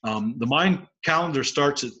the Mayan calendar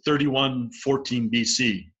starts at 3114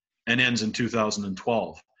 BC and ends in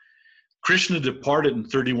 2012. Krishna departed in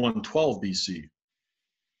 3112 BC,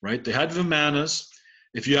 right? They had Vimanas.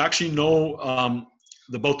 If you actually know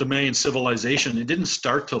about the Mayan civilization, it didn't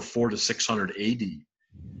start till 400 to 600 AD.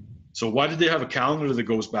 So why did they have a calendar that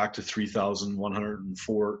goes back to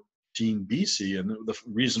 3114 BC? And the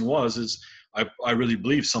reason is I really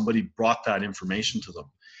believe somebody brought that information to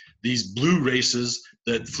them. These blue races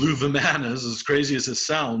that flew Vimanas, as crazy as it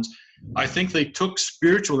sounds, I think they took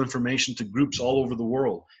spiritual information to groups all over the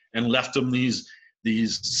world and left them these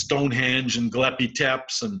Stonehenge and Gillespie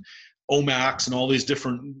Teps and Omax and all these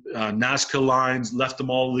different Nazca lines, left them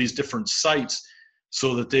all these different sites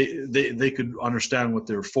so that they could understand what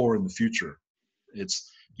they're for in the future. It's,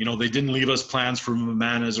 they didn't leave us plans for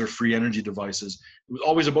Vimanas or free energy devices. It was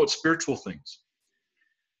always about spiritual things.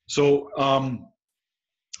 So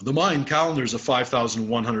the Mayan calendar is a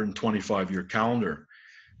 5,125 year calendar.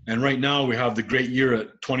 And right now we have the great year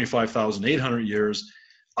at 25,800 years.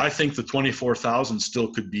 I think the 24,000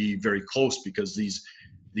 still could be very close, because these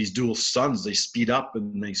dual suns, they speed up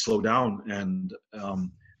and they slow down. And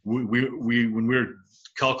when we were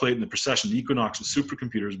calculating the precession equinox with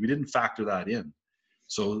supercomputers, we didn't factor that in.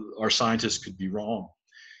 So our scientists could be wrong.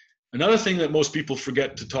 Another thing that most people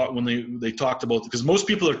forget to talk when they talked about, because most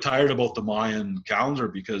people are tired about the Mayan calendar,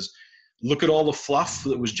 because look at all the fluff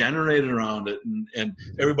that was generated around it, and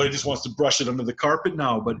everybody just wants to brush it under the carpet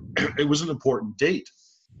now, but it was an important date.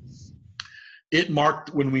 It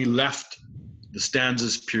marked when we left the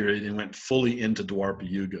stanzas period and went fully into Dwapara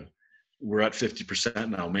Yuga. We're at 50%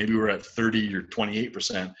 now. Maybe we're at 30 or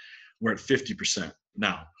 28%. We're at 50%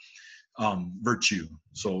 now. Virtue.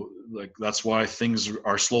 So that's why things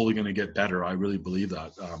are slowly going to get better. I really believe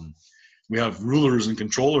that. We have rulers and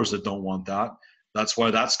controllers that don't want that. That's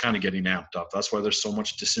why that's kind of getting amped up. That's why there's so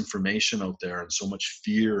much disinformation out there and so much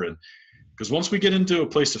fear. And because once we get into a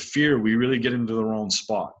place of fear, we really get into the wrong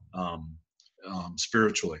spot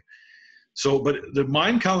spiritually. So, but the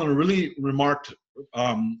Mayan calendar really remarked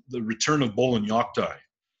the return of Bolin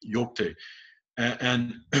Yokte.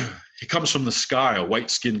 And he comes from the sky, a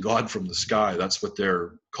white-skinned god from the sky. That's what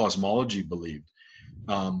their cosmology believed.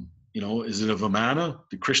 Is it a Vimana?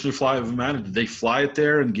 Did Krishna fly a Vimana? Did they fly it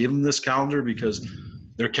there and give him this calendar? Because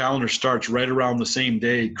their calendar starts right around the same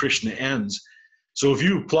day Krishna ends. So if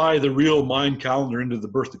you apply the real Mayan calendar into the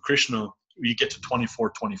birth of Krishna, you get to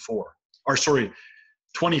 2024.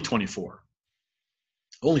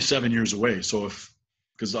 Only 7 years away. So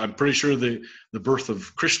because I'm pretty sure the birth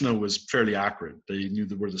of Krishna was fairly accurate. They knew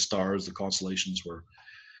where the stars, the constellations were.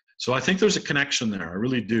 So I think there's a connection there. I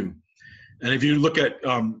really do. And if you look at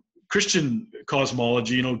Christian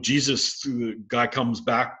cosmology, Jesus, the guy comes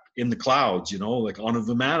back in the clouds, like on a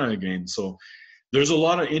Vimana again. So there's a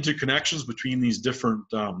lot of interconnections between these different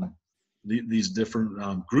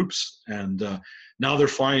groups. And now they're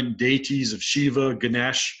finding deities of Shiva,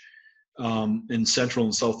 Ganesh in Central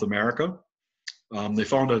and South America. They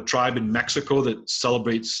found a tribe in Mexico that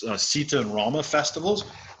celebrates Sita and Rama festivals.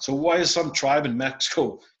 So why is some tribe in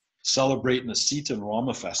Mexico celebrating a Sita and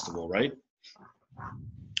Rama festival, right?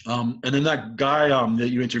 And then that guy that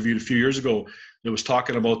you interviewed a few years ago that was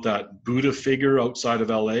talking about that Buddha figure outside of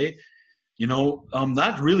LA,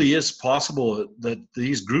 that really is possible, that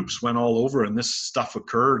these groups went all over and this stuff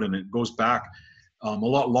occurred, and it goes back a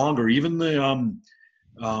lot longer. Even the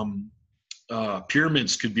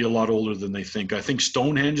pyramids could be a lot older than they think. I think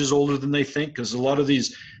Stonehenge is older than they think, because a lot of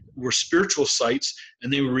these were spiritual sites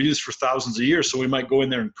and they were used for thousands of years. So we might go in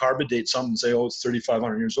there and carbon date something and say, oh, it's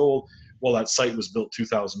 3,500 years old. Well, that site was built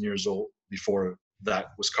 2,000 years old before that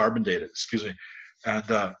was carbon dated, excuse me. And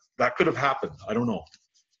that could have happened. I don't know.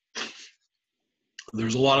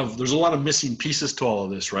 There's a lot of missing pieces to all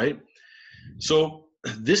of this, right? So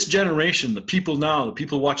this generation, the people now, the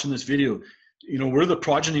people watching this video, we're the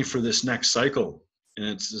progeny for this next cycle. And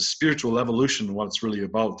it's the spiritual evolution, what it's really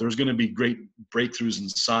about. There's going to be great breakthroughs in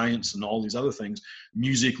science and all these other things,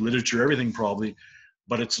 music, literature, everything probably,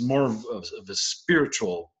 but it's more of a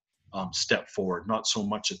spiritual step forward, not so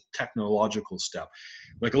much a technological step.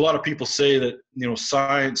 Like a lot of people say that,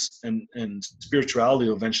 science and spirituality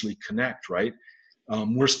will eventually connect, right?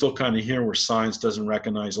 We're still kind of here where science doesn't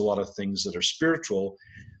recognize a lot of things that are spiritual,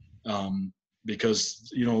 because,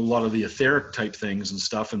 a lot of the etheric type things and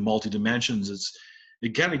stuff in multi-dimensions,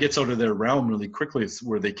 it kind of gets out of their realm really quickly,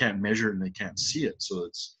 where they can't measure it and they can't see it. So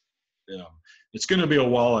it's going to be a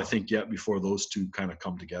while, I think, yet before those two kind of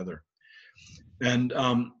come together. And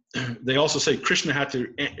they also say Krishna had to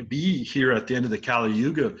be here at the end of the Kali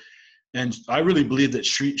Yuga. And I really believe that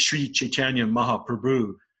Sri Chaitanya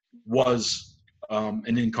Mahaprabhu was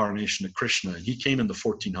an incarnation of Krishna. He came in the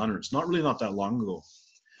 1400s, not that long ago.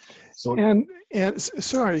 So and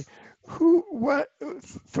sorry, what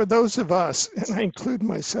for those of us, and I include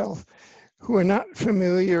myself, who are not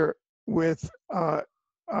familiar with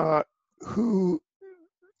who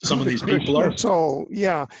some of these people are. Soul,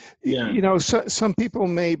 yeah. Some people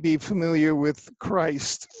may be familiar with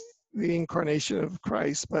Christ, the incarnation of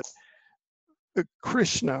Christ, but the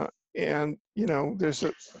Krishna, and there's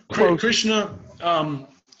a Krishna,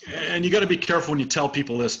 and you got to be careful when you tell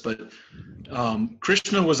people this, but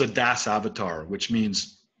Krishna was a Das avatar, which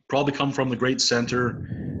means probably come from the great center,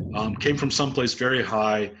 came from someplace very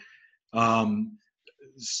high.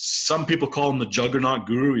 Some people call him the Juggernaut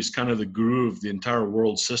Guru. He's kind of the guru of the entire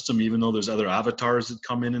world system, even though there's other avatars that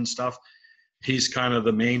come in and stuff. He's kind of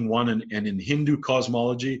the main one. And in Hindu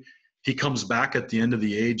cosmology, he comes back at the end of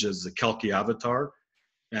the age as the Kalki avatar.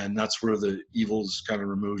 And that's where the evil's kind of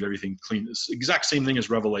removed, everything clean. It's the exact same thing as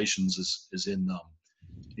Revelations is in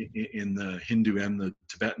the Hindu and the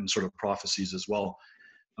Tibetan sort of prophecies as well.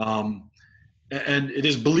 And it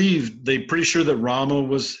is believed, they're pretty sure that Rama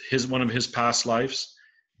was one of his past lives.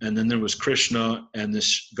 And then there was Krishna and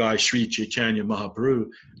this guy, Sri Chaitanya Mahaprabhu,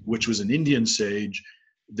 which was an Indian sage.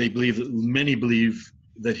 Many believe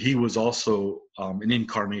that he was also an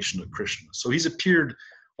incarnation of Krishna. So he's appeared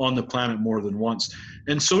on the planet more than once.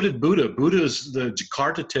 And so did Buddha. The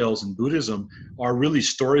Jakarta tales in Buddhism are really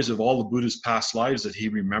stories of all the Buddha's past lives that he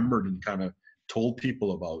remembered and kind of told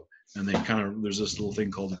people about. And there's this little thing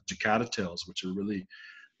called the Jakarta tales, which are really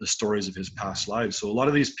the stories of his past lives. So a lot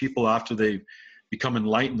of these people, after they become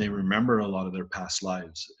enlightened, they remember a lot of their past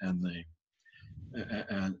lives, and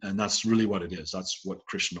that's really what it is. That's what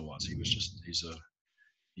Krishna was. He was just he's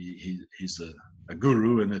a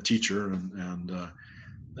guru and a teacher, and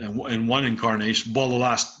one incarnation. Well, the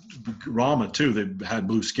last Rama too, they had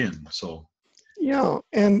blue skin. So yeah,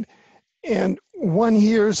 and one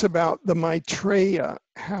hears about the Maitreya.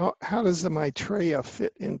 How does the Maitreya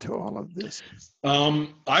fit into all of this?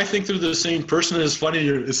 I think they're the same person. It's funny.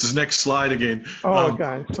 This is next slide again. Oh,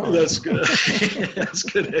 God. Sorry. That's good. That's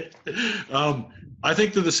good. I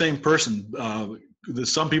think they're the same person.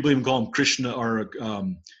 Some people even call him Krishna or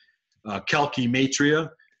Kalki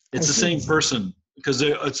Maitreya. It's the same person because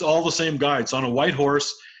it's all the same guy. It's on a white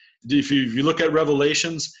horse. If you look at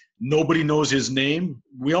Revelations, nobody knows his name.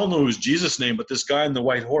 We all know his Jesus' name, but this guy on the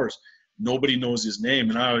white horse, nobody knows his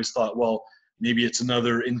name. And I always thought, well, maybe it's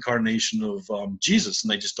another incarnation of Jesus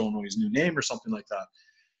and they just don't know his new name or something like that.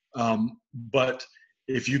 But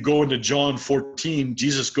if you go into John 14,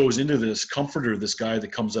 Jesus goes into this comforter, this guy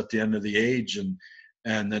that comes at the end of the age,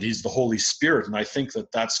 and that he's the Holy Spirit. And I think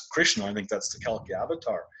that that's Krishna. I think that's the Kalki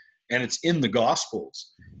avatar. And it's in the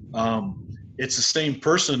Gospels. It's the same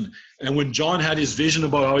person. And when John had his vision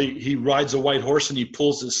about how he rides a white horse and he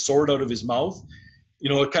pulls his sword out of his mouth,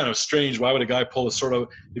 it's kind of strange. Why would a guy pull a sword out?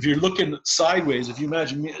 If you're looking sideways, if you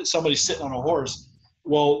imagine somebody sitting on a horse,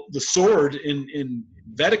 well, the sword in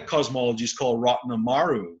Vedic cosmology is called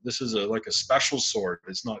Ratnamaru. This is like a special sword.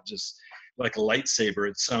 It's not just like a lightsaber.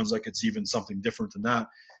 It sounds like it's even something different than that.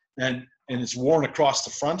 and it's worn across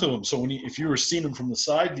the front of him. So if you were seeing him from the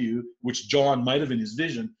side view, which John might have in his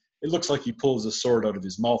vision, it looks like he pulls a sword out of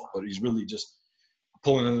his mouth, but he's really just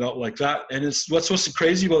pulling it out like that. And it's what's so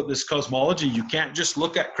crazy about this cosmology. You can't just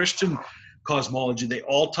look at Christian cosmology. They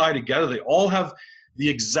all tie together. They all have the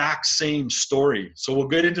exact same story. So we'll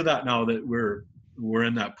get into that now that we're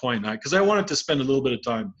in that point, because I wanted to spend a little bit of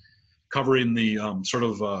time covering the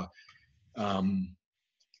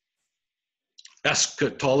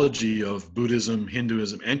eschatology of Buddhism,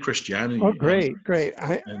 Hinduism, and Christianity. Oh, great.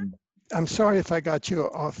 I'm sorry if I got you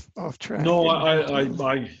off track. No, I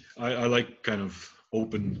like kind of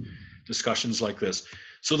open discussions like this.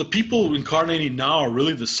 So the people incarnating now are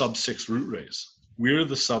really the sub-6 root race. We're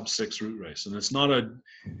the sub-6 root race, and it's not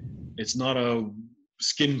a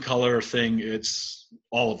skin color thing. It's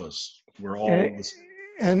all of us. We're all this.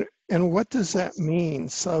 And what does that mean?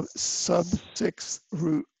 Sub-6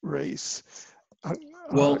 root race.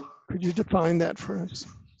 Well, could you define that for us?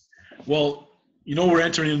 Well, we're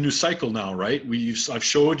entering a new cycle now, right? I've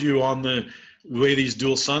showed you on the way these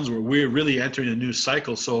dual suns were. We're really entering a new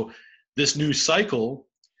cycle. So this new cycle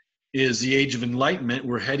is the age of enlightenment.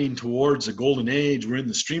 We're heading towards a golden age. We're in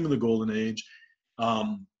the stream of the golden age.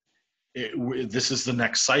 This is the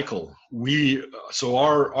next cycle. So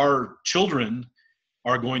our children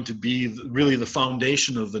are going to be really the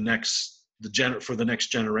foundation of for the next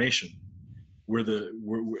generation.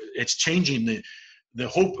 It's changing the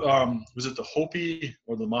Hope. Was it the Hopi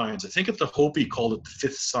or the Mayans? I think the Hopi called it the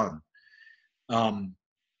fifth sun.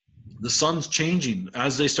 The sun's changing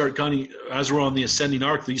as they start coming. As we're on the ascending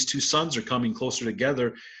arc, these two suns are coming closer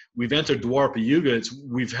together. We've entered Dwapara Yuga.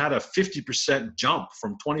 We've had a 50% jump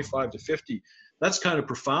from 25 to 50. That's kind of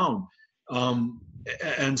profound.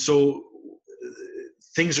 And so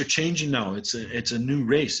things are changing now. It's a new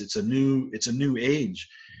race. It's a new age.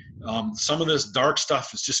 Some of this dark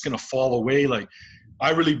stuff is just going to fall away. Like,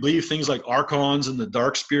 I really believe things like archons and the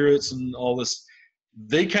dark spirits and all this,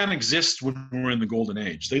 they can't exist when we're in the golden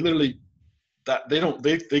age. They literally,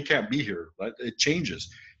 they can't be here. Right? It changes.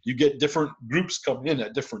 You get different groups come in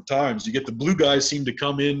at different times. You get the blue guys seem to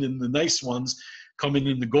come in, and the nice ones come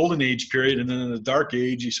in the golden age period, and then in the dark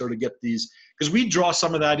age you sort of get these, because we draw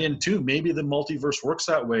some of that in too. Maybe the multiverse works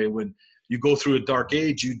that way. When you go through a dark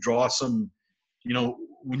age, you draw some,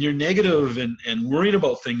 when you're negative and worried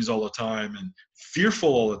about things all the time and fearful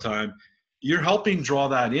all the time, you're helping draw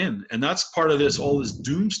that in. And that's part of this, all this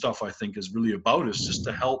doom stuff I think is really about, is just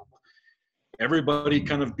to help everybody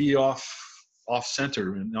kind of be off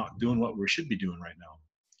center and not doing what we should be doing right now,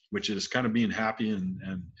 which is kind of being happy and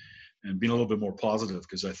being a little bit more positive,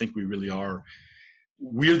 because I think we really are.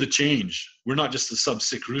 We're the change. We're not just the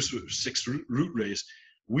sub-6 root race.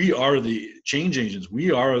 We are the change agents.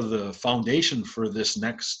 We are the foundation for this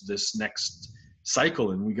next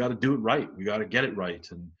cycle, and we got to do it right. We got to get it right,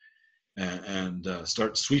 and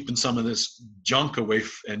start sweeping some of this junk away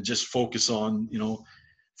and just focus on your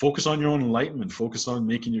own enlightenment. Focus on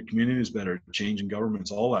making your communities better, changing governments,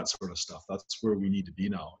 all that sort of stuff. That's where we need to be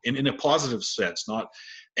now, in a positive sense, not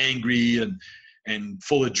angry and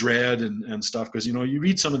full of dread and stuff. Because you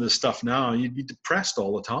read some of this stuff now, you'd be depressed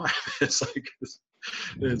all the time. It's like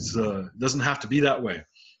it doesn't have to be that way.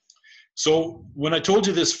 So when I told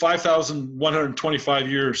you this 5,125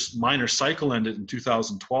 years minor cycle ended in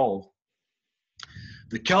 2012,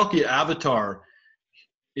 the Kalki avatar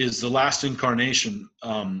is the last incarnation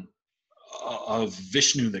of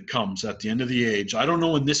Vishnu that comes at the end of the age. I don't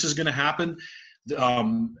know when this is going to happen.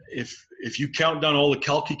 If you count down all the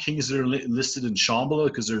Kalki kings that are listed in Shambhala,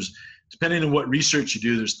 because there's, depending on what research you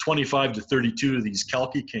do, there's 25 to 32 of these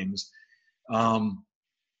Kalki kings.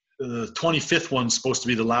 The 25th one's supposed to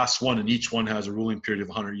be the last one, and each one has a ruling period of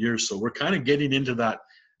 100 years. So we're kind of getting into that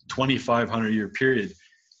 2,500 year period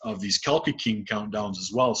of these Kalki king countdowns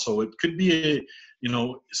as well. So it could be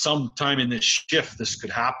sometime in this shift, this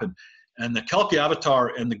could happen. And the Kalki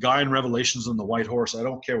avatar and the guy in Revelations on the white horse, I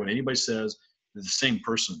don't care what anybody says, they're the same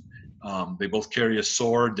person. They both carry a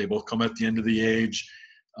sword. They both come at the end of the age.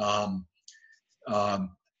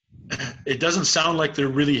 It doesn't sound like they're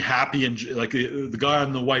really happy, and like the guy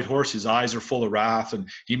on the white horse, his eyes are full of wrath, and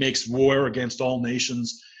he makes war against all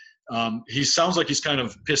nations. He sounds like he's kind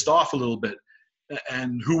of pissed off a little bit,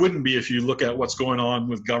 and who wouldn't be if you look at what's going on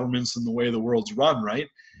with governments and the way the world's run, right?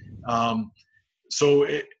 So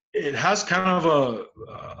it has kind of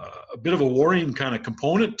a bit of a warring kind of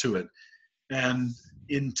component to it. And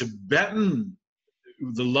in Tibetan,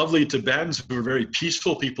 the lovely Tibetans, who are very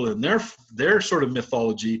peaceful people, in their sort of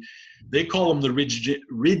mythology, they call them the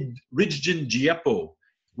Rijjin Jiepo,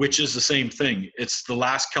 which is the same thing. It's the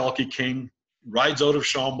last Kalki king, rides out of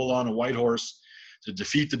Shambhala on a white horse. to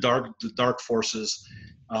defeat the dark forces,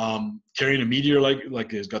 carrying a meteor,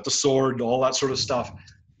 like he's got the sword, all that sort of stuff.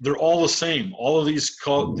 They're all the same. All of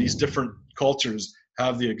these different cultures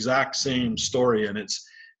have the exact same story, and it's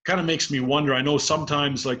kind of makes me wonder. I know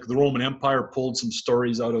sometimes like the Roman Empire pulled some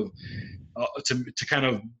stories out of to kind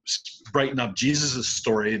of brighten up Jesus's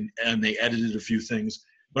story, and they edited a few things,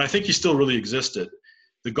 but I think he still really existed.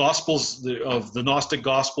 The Gospels of the Gnostic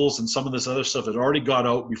Gospels and some of this other stuff had already got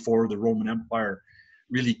out before the Roman Empire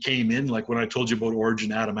really came in. Like when I told you about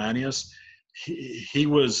Origen Adamanius, he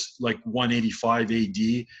was like 185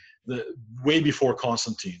 AD, way before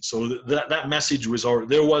Constantine. So that message was already,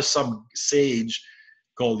 there was some sage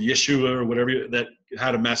called Yeshua or whatever that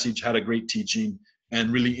had a message, had a great teaching,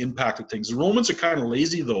 and really impacted things. The Romans are kind of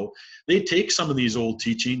lazy though. They take some of these old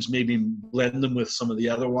teachings, maybe blend them with some of the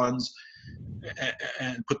other ones,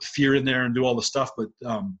 and put the fear in there and do all the stuff. But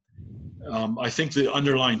I think the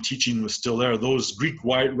underlying teaching was still there. Those Greek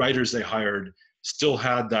writers they hired still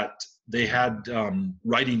had that. They had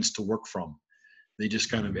writings to work from. They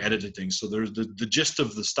just kind of edited things. So there's the gist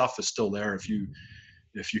of the stuff is still there if you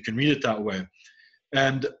can read it that way.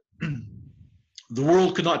 And the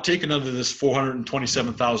world could not take another this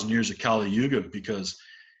 427,000 years of Kali Yuga, because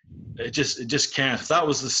it just can't. If that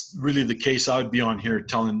was really the case, I would be on here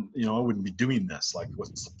telling, I wouldn't be doing this. Like,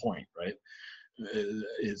 what's the point, right?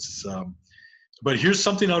 It's but here's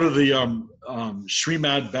something out of the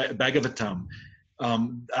Srimad Bhagavatam.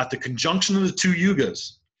 At the conjunction of the two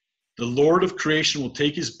yugas, the Lord of creation will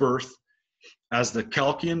take his birth as the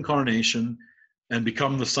Kalki incarnation and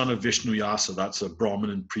become the son of Vishnu Yasa. That's a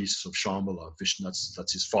Brahmin priest of Shambhala. Vishnu,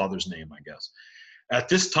 that's his father's name, I guess. At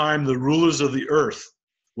this time, the rulers of the earth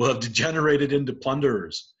will have degenerated into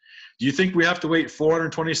plunderers. Do you think we have to wait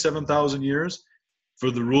 427,000 years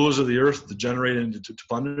for the rulers of the earth to degenerate into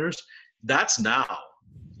plunderers? That's now.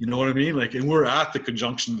 You know what I mean? Like, and we're at the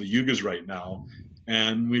conjunction of the yugas right now,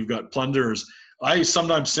 and we've got plunderers. I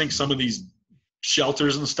sometimes think some of these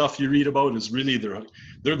shelters and stuff you read about is really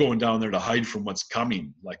they're going down there to hide from what's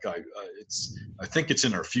coming. Like I think it's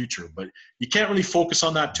in our future, but you can't really focus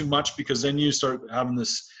on that too much, because then you start having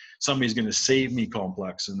this somebody's going to save me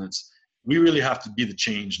complex, and we really have to be the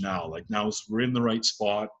change now. Like now we're in the right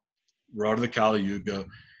spot. We're out of the Kali Yuga.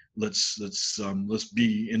 Let's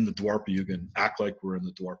be in the Dwapara Yuga and act like we're in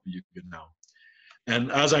the Dwapara Yuga now.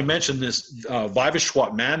 And as I mentioned, this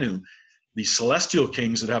Vivaswat Manu, the celestial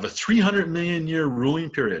kings that have a 300 million year ruling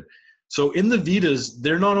period. So in the Vedas,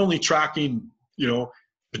 they're not only tracking,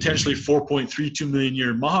 potentially 4.32 million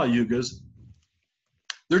year Mahayugas,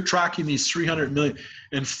 they're tracking these 300 million,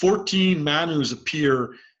 and 14 Manus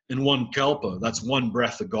appear in one Kalpa. That's one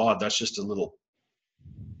breath of God. That's just a little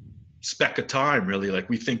speck of time, really. Like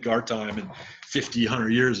we think our time in 50,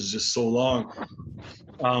 100 years is just so long.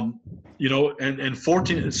 And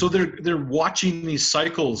 14, so they're watching these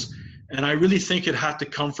cycles. And I really think it had to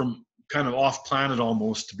come from kind of off planet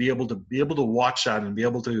almost to be able to watch that and be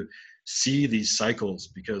able to see these cycles,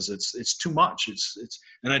 because it's too much.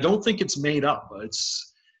 And I don't think it's made up.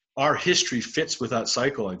 Our history fits with that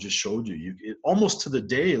cycle I just showed you. Almost to the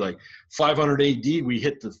day, like 500 AD, we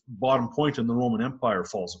hit the bottom point and the Roman Empire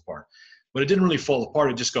falls apart. But it didn't really fall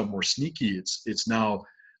apart. It just got more sneaky. It's now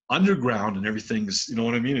underground and everything's, you know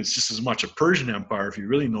what I mean? It's just as much a Persian Empire if you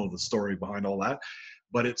really know the story behind all that.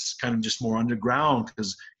 But it's kind of just more underground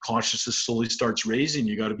because consciousness slowly starts raising.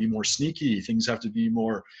 You got to be more sneaky. Things have to be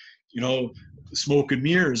more, smoke and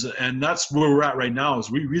mirrors. And that's where we're at right now, is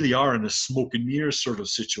we really are in a smoke and mirrors sort of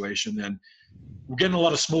situation. And we're getting a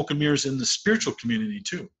lot of smoke and mirrors in the spiritual community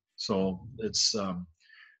too. So it's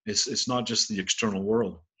not just the external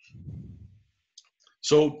world.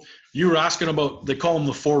 So you were asking about, they call them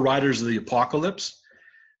the four riders of the apocalypse.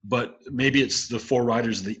 But maybe it's the four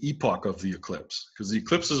riders of the epoch of the eclipse, because the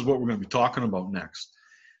eclipse is what we're going to be talking about next.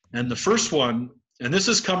 And the first one, and this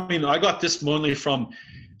is coming, I got this mainly from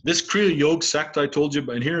this Kriya Yoga sect I told you,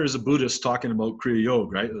 and here is a Buddhist talking about Kriya Yoga,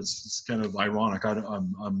 right? It's kind of ironic.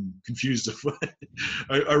 I'm confused.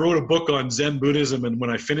 I wrote a book on Zen Buddhism, and when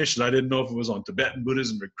I finished it, I didn't know if it was on Tibetan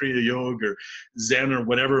Buddhism or Kriya Yoga or Zen or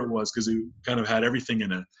whatever it was, because it kind of had everything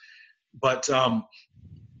in it. But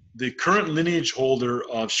the current lineage holder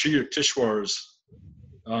of Sri Yukteswar's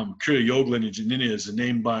Kriya Yoga lineage in India is a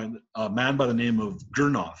man by the name of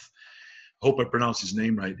Gurnath. I hope I pronounced his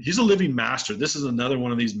name right. He's a living master. This is another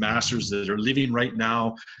one of these masters that are living right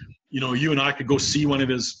now. You and I could go see one of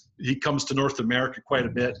his. He comes to North America quite a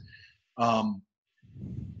bit.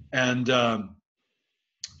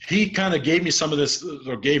 He kind of gave me some of this,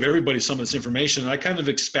 or gave everybody some of this information, and I kind of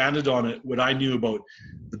expanded on it, what I knew about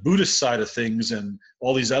the Buddhist side of things and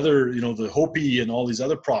all these other, the Hopi and all these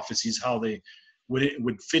other prophecies, how they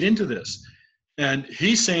would fit into this. And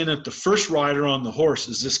he's saying that the first rider on the horse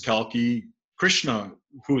is this Kalki Krishna,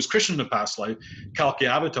 who was Krishna in the past life, Kalki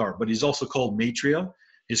avatar, but he's also called Maitreya.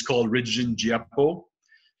 He's called Rijin Jyepo.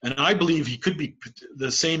 And I believe he could be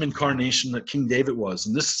the same incarnation that King David was.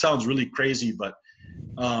 And this sounds really crazy, but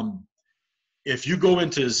if you go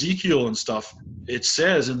into Ezekiel and stuff, it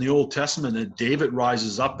says in the Old Testament that David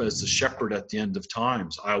rises up as the shepherd at the end of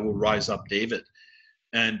times. I will rise up David.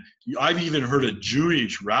 And I've even heard a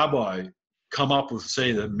Jewish rabbi come up with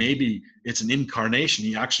say that maybe it's an incarnation.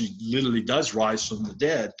 He actually literally does rise from the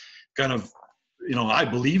dead. Kind of, I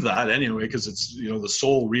believe that anyway, because it's, the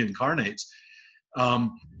soul reincarnates.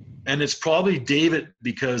 And it's probably David,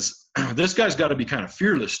 because this guy's got to be kind of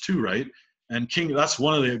fearless too, right? And that's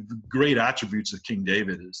one of the great attributes of King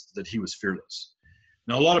David, is that he was fearless.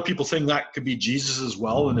 Now, a lot of people think that could be Jesus as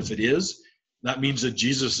well, and if it is, that means that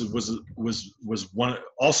Jesus was one,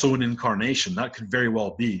 also an incarnation. That could very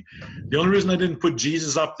well be. The only reason I didn't put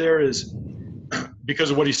Jesus up there is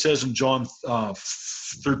because of what he says in John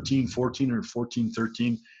 13:14 or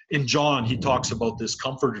 14:13. In John, he talks about this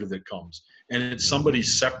comforter that comes, and it's somebody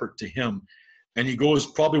separate to him. And he goes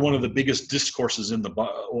probably one of the biggest discourses in the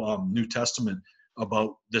New Testament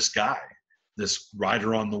about this guy, this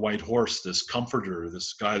rider on the white horse, this comforter,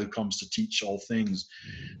 this guy that comes to teach all things.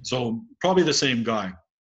 So probably the same guy.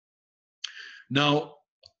 Now,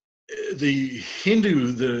 the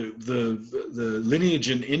Hindu, the lineage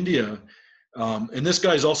in India, and this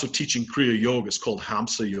guy is also teaching Kriya Yoga. It's called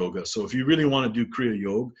Hamsa Yoga. So if you really want to do Kriya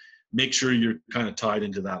Yoga, make sure you're kind of tied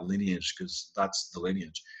into that lineage, because that's the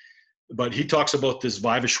lineage. But he talks about this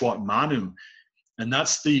Vivashwat Manu, and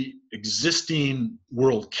that's the existing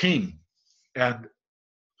world king. And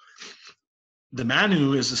the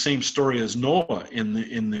Manu is the same story as Noah in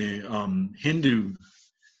the Hindu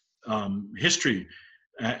history.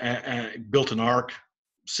 Built an ark,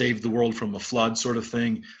 saved the world from a flood, sort of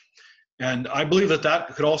thing. And I believe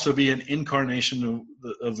that could also be an incarnation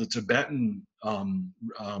of the Tibetan,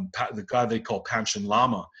 the guy they call Panchen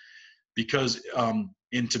Lama, because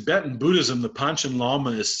in Tibetan Buddhism, the Panchen Lama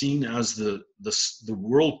is seen as the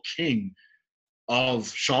world king of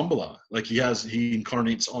Shambhala. Like he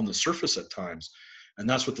incarnates on the surface at times, and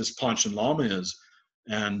that's what this Panchen Lama is.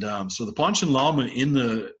 And so the Panchen Lama in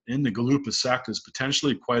the Galupa sect is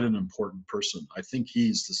potentially quite an important person. I think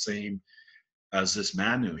he's the same as this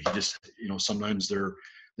Manu. He just, sometimes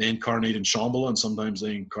they incarnate in Shambhala, and sometimes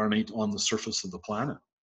they incarnate on the surface of the planet.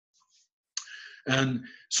 And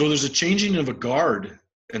so there's a changing of a guard,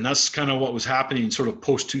 and that's kind of what was happening sort of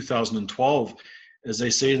post 2012, as they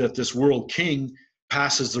say that this world king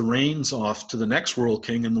passes the reins off to the next world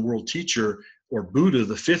king, and the world teacher, or Buddha,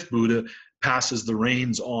 the fifth Buddha, passes the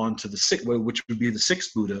reins on to the sixth, which would be the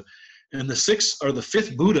sixth Buddha. And the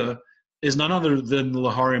fifth Buddha is none other than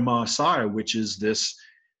Lahari Mahasaya, which is this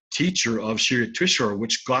teacher of Shri Trishar,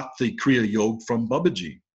 which got the Kriya Yoga from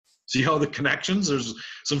Babaji. See how the connections? There's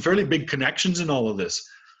some fairly big connections in all of this.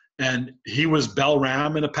 And he was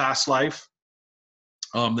Balram in a past life.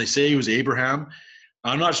 They say he was Abraham.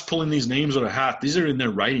 I'm not just pulling these names out of a hat. These are in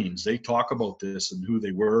their writings. They talk about this and who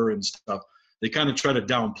they were and stuff. They kind of try to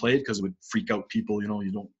downplay it because it would freak out people.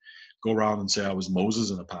 You don't go around and say I was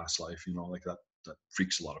Moses in a past life. Like that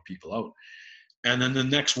freaks a lot of people out. And then the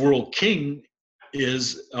next world king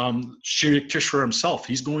is Shri Trishra himself.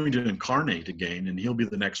 He's going to incarnate again, and he'll be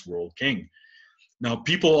the next world king. Now,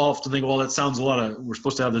 people often think, well, that sounds we're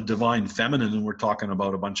supposed to have the divine feminine, and we're talking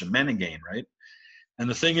about a bunch of men again, right? And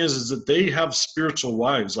the thing is that they have spiritual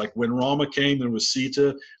wives. Like when Rama came, there was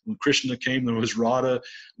Sita. When Krishna came, there was Radha.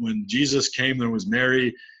 When Jesus came, there was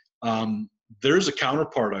Mary. There's a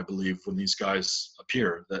counterpart, I believe, when these guys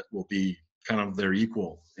appear that will be kind of their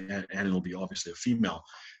equal, and it'll be obviously a female.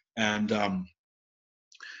 And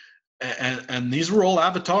these were all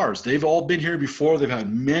avatars. They've all been here before. They've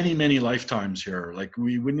had many, many lifetimes here. Like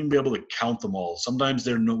we wouldn't even be able to count them all. Sometimes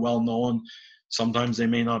they're well known. Sometimes they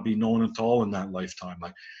may not be known at all in that lifetime.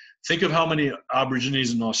 Like think of how many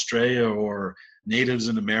Aborigines in Australia or natives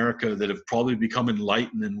in America that have probably become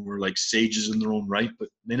enlightened and were like sages in their own right, but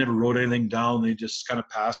they never wrote anything down. They just kind of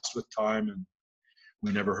passed with time, and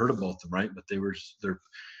we never heard about them, right? But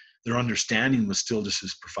their understanding was still just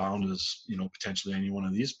as profound as, potentially any one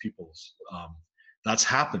of these people's. That's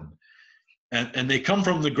happened. And they come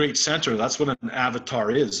from the great center. That's what an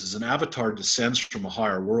avatar is an avatar descends from a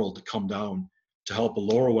higher world to come down to help a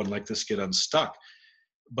lower one like this get unstuck.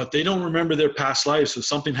 But they don't remember their past lives. So if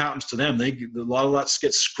something happens to them, a lot of that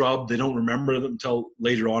gets scrubbed. They don't remember them until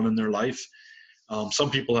later on in their life. Some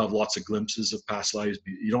people have lots of glimpses of past lives.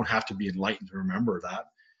 You don't have to be enlightened to remember that.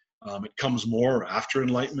 It comes more after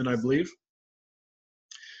enlightenment, I believe.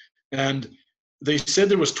 And they said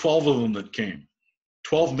there was 12 of them that came,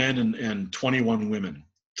 12 men and 21 women,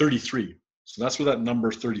 33. So that's where that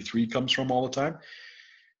number 33 comes from all the time.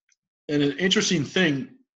 And an interesting thing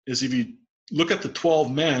is if you look at the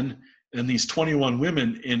 12 men and these 21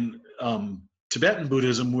 women in Tibetan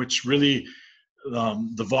Buddhism, which really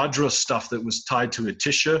the Vajra stuff that was tied to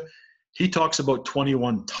Atisha, he talks about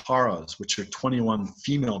 21 Taras, which are 21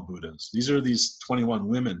 female Buddhas. These are these 21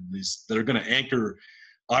 women that are going to anchor,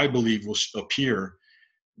 I believe, will appear.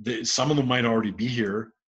 Some of them might already be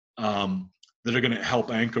here, that are going to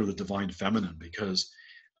help anchor the divine feminine, because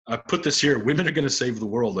I put this here, women are going to save the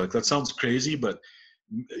world. Like, that sounds crazy, but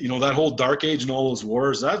you know, that whole dark age and all those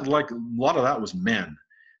wars, that, like, a lot of that was men.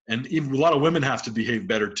 And even a lot of women have to behave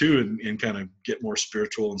better too and kind of get more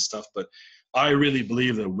spiritual and stuff. But I really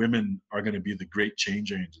believe that women are going to be the great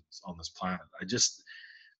change agents on this planet.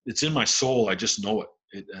 It's in my soul. I just know it.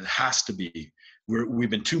 It has to be. We've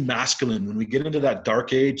been too masculine. When we get into that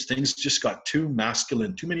dark age, things just got too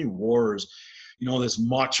masculine, too many wars, you know, this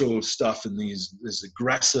macho stuff and this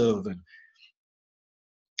aggressive, and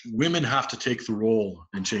women have to take the role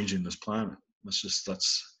in changing this planet.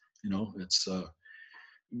 You know, it's, a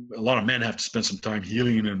lot of men have to spend some time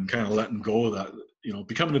healing and kind of letting go of that, you know,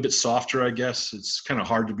 becoming a bit softer, I guess. It's kind of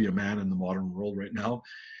hard to be a man in the modern world right now.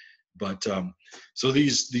 But so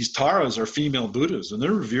these Taras are female Buddhas, and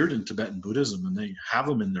they're revered in Tibetan Buddhism, and they have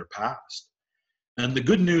them in their past. And the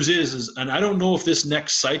good news is, and I don't know if this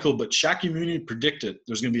next cycle, but Shakyamuni predicted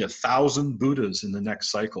there's going to be 1,000 Buddhas in the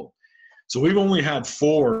next cycle. So we've only had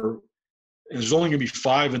 4. And there's only going to be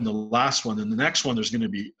 5 in the last one. And the next one, there's going to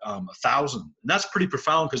be 1,000. And that's pretty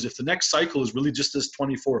profound, because if the next cycle is really just this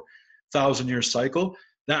 24,000 year cycle,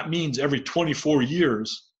 that means every 24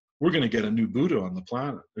 years, we're going to get a new Buddha on the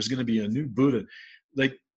planet. There's going to be a new Buddha.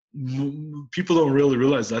 Like, people don't really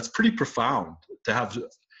realize that's pretty profound, to have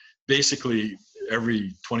basically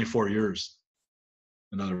every 24 years,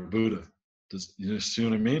 another Buddha. You see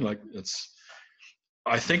what I mean? Like,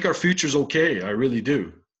 I think our future's okay. I really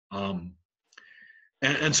do.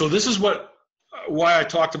 And so this is why I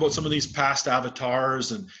talked about some of these past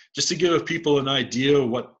avatars, and just to give people an idea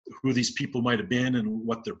of who these people might have been and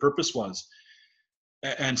what their purpose was.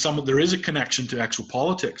 And there is a connection to actual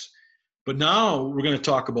politics. But now we're going to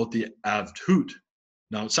talk about the Avdhut.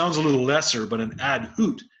 Now, it sounds a little lesser, but an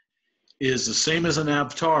Adhut is the same as an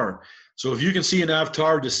avatar. So if you can see an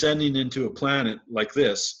avatar descending into a planet like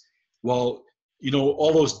this, well, you know,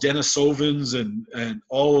 all those Denisovans and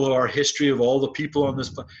all of our history of all the people on this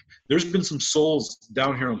planet, there's been some souls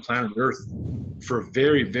down here on planet Earth for a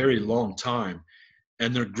very, very long time.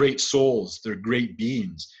 And they're great souls, they're great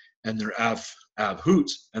beings, and they're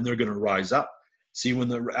Avhuts, and they're going to rise up. See, when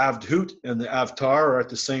the Avdhut and the Avatar are at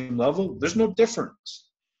the same level, there's no difference.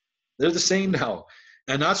 They're the same now.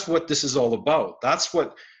 And that's what this is all about. That's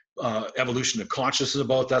what evolution of consciousness is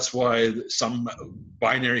about. That's why some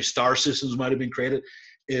binary star systems might have been created,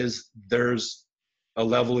 is there's a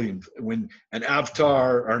leveling. When an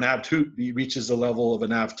avatar or an Avdhut reaches the level of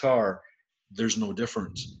an avatar, there's no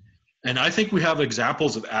difference. And I think we have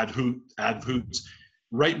examples of Adhuts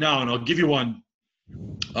right now, and I'll give you one.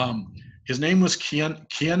 His name was Khyentse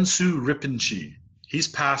Rinpoche. He's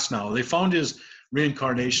passed now. They found his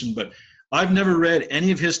reincarnation, but I've never read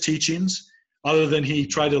any of his teachings, other than he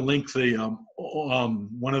tried to link the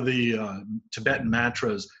one of the Tibetan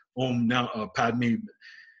mantras, Om Padme,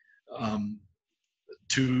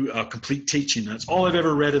 to complete teaching. That's all I've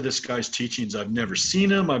ever read of this guy's teachings. I've never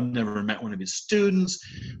seen him. I've never met one of his students.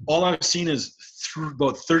 All I've seen is through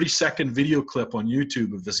about 30-second video clip on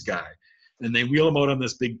YouTube of this guy. And they wheel him out on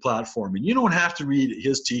this big platform. And you don't have to read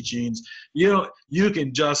his teachings. You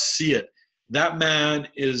can just see it. That man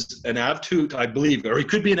is an Avdhut, I believe, or he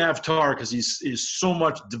could be an avatar, because he's so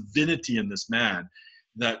much divinity in this man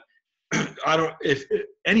that if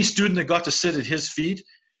any student that got to sit at his feet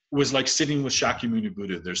was like sitting with Shakyamuni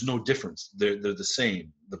Buddha. There's no difference. They're the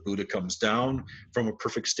same. The Buddha comes down from a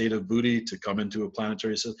perfect state of Buddhi to come into a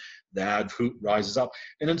planetary system. The Adhut rises up.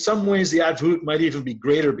 And in some ways, the Adhut might even be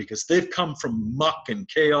greater, because they've come from muck and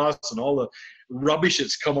chaos and all the rubbish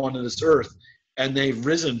that's come onto this earth, and they've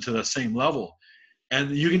risen to the same level.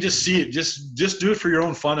 And you can just see it. Just do it for your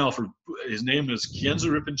own fun, Alfred. His name is Khyentse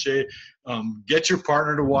Rinpoche. Get your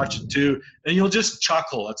partner to watch it too, and you'll just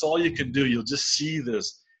chuckle. That's all you can do. You'll just see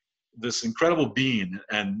this incredible being,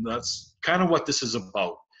 and that's kind of what this is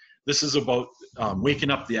about. This is about waking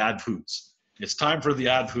up the Adhuts. It's time for the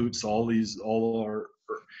Adhuts, all our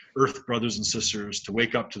Earth brothers and sisters, to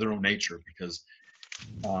wake up to their own nature, because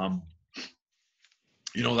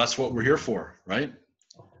that's what we're here for, right?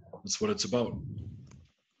 That's what it's about.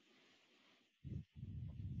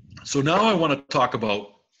 So now I want to talk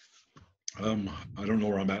about, I don't know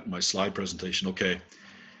where I'm at in my slide presentation. Okay.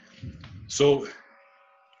 So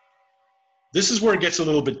this is where it gets a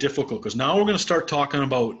little bit difficult, because now we're going to start talking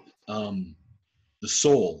about the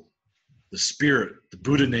soul, the spirit, the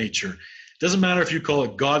Buddha nature. It doesn't matter if you call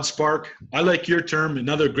it God spark. I like your term.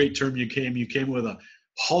 Another great term you came with a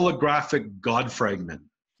holographic God fragment.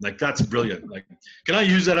 Like, that's brilliant. Like, can I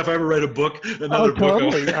use that if I ever write a book, Oh, another book?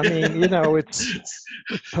 totally. I mean, you know, it's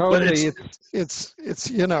But totally, it's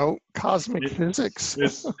you know, cosmic physics.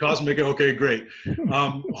 it's cosmic. Okay, great.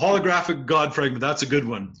 Holographic God fragment. That's a good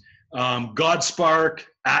one. God spark,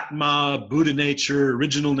 Atma, Buddha nature,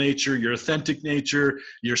 original nature, your authentic nature,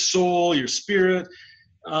 your soul, your spirit.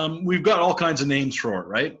 We've got all kinds of names for it,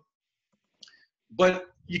 right? But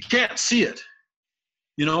you can't see it,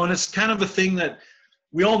 you know, and it's kind of a thing that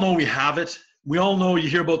we all know we have it. We all know, you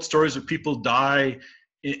hear about stories where people die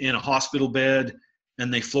in a hospital bed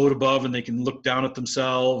and they float above and they can look down at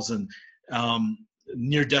themselves, and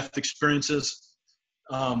near-death experiences.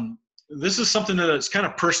 This is something that's kind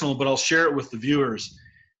of personal, but I'll share it with the viewers.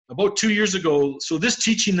 About 2 years ago, so this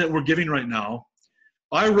teaching that we're giving right now,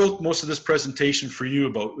 I wrote most of this presentation for you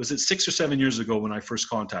about, was it 6 or 7 years ago when I first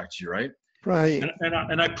contacted you, right? Right.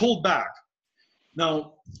 And I pulled back.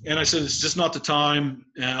 Now, and I said, it's just not the time.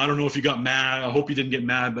 And I don't know if you got mad. I hope you didn't get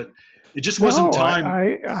mad, but it just wasn't time.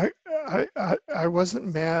 I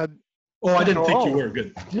wasn't mad. Oh, I at didn't think you all. were.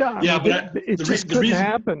 Good. Yeah, I Yeah, mean, but it just couldn't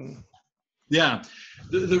happen. Yeah.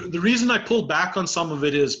 The reason I pulled back on some of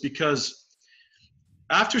it is because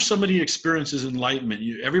after somebody experiences enlightenment,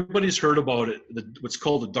 everybody's heard about it, what's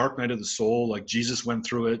called the dark night of the soul. Like, Jesus went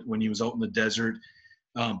through it when he was out in the desert.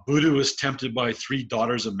 Buddha was tempted by 3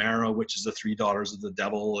 daughters of Mara, which is the 3 daughters of the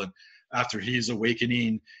devil. And after his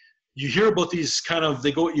awakening, you hear about these kind of,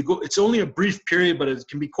 it's only a brief period, but it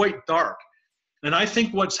can be quite dark. And I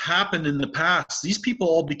think what's happened in the past, these people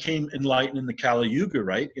all became enlightened in the Kali Yuga,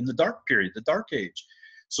 right? In the dark period, the dark age.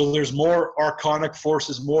 So there's more archonic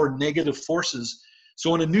forces, more negative forces.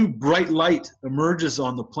 So when a new bright light emerges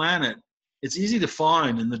on the planet, it's easy to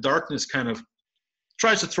find, and the darkness kind of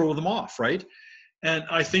tries to throw them off, right? And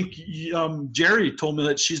I think Jerry told me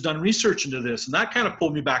that she's done research into this, and that kind of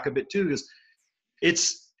pulled me back a bit too, because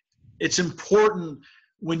it's important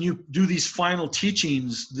when you do these final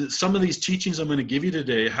teachings. Some of these teachings I'm going to give you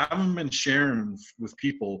today haven't been shared with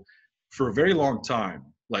people for a very long time,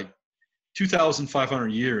 like 2,500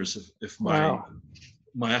 years, if my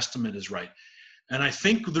estimate is right. And I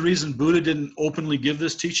think the reason Buddha didn't openly give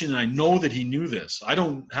this teaching, and I know that he knew this. I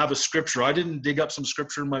don't have a scripture. I didn't dig up some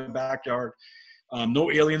scripture in my backyard.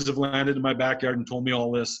 No aliens have landed in my backyard and told me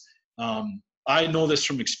all this. I know this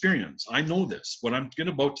from experience. I know this. What I'm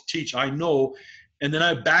about to teach, I know. And then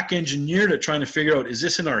I back engineered it, trying to figure out, is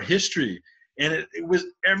this in our history? And it was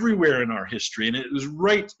everywhere in our history. And it was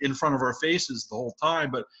right in front of our faces the whole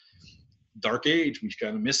time. But dark age, we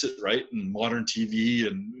kind of miss it, right? And modern TV,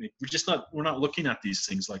 and we're not looking at these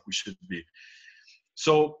things like we should be.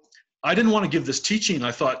 So I didn't want to give this teaching.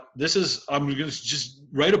 I thought, I'm going to just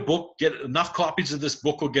write a book, get enough copies of this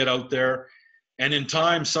book will get out there. And in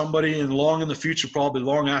time, somebody long in the future, probably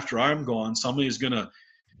long after I'm gone, somebody is going to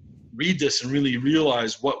read this and really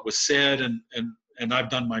realize what was said. And I've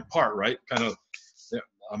done my part, right? Kind of,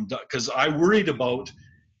 I'm done. Because I worried about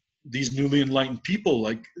these newly enlightened people.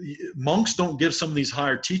 Like, monks don't give some of these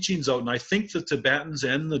higher teachings out. And I think the Tibetans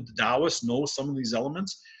and the Taoists know some of these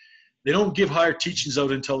elements. They don't give higher teachings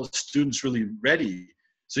out until the student's really ready.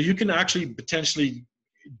 So you can actually potentially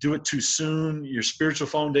do it too soon. Your spiritual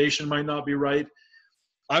foundation might not be right.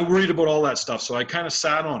 I worried about all that stuff, so I kind of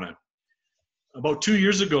sat on it. About 2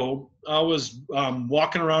 years ago, I was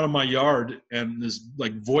walking around in my yard, and this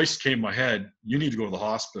voice came in my head: you need to go to the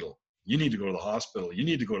hospital. You need to go to the hospital. You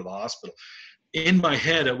need to go to the hospital. In my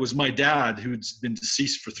head, it was my dad, who'd been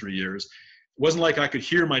deceased for 3 years. It wasn't like I could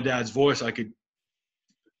hear my dad's voice. I could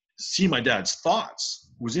see my dad's thoughts.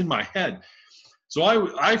 It was in my head. So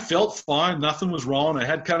I felt fine. Nothing was wrong. I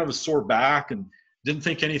had kind of a sore back and didn't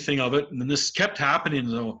think anything of it. And then this kept happening.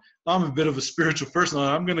 So I'm a bit of a spiritual person.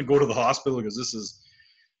 I'm going to go to the hospital because this is.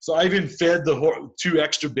 So I even fed the 2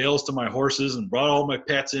 extra bales to my horses and brought all my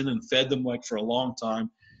pets in and fed them for a long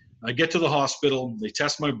time. I get to the hospital. They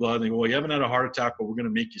test my blood. They go, well, you haven't had a heart attack, but we're going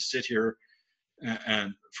to make you sit here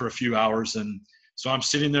and for a few hours. And so I'm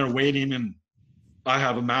sitting there waiting, and I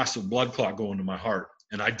have a massive blood clot going to my heart,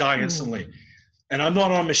 and I die instantly. And I'm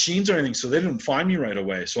not on machines or anything, so they didn't find me right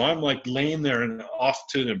away. So I'm laying there and off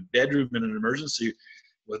to the bedroom in an emergency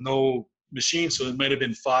with no machine. So it might have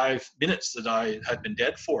been 5 minutes that I had been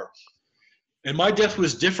dead for. And my death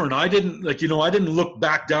was different. I didn't I didn't look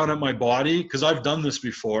back down at my body, because I've done this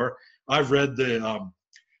before. I've read the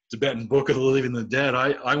Tibetan Book of the Living and the Dead.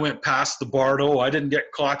 I went past the bardo. I didn't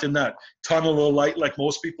get caught in that tunnel of light like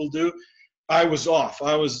most people do. I was off.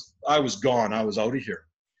 I was gone. I was out of here.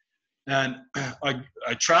 And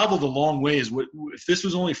I traveled a long ways. If this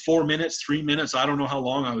was only 4 minutes, 3 minutes, I don't know how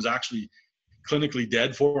long I was actually clinically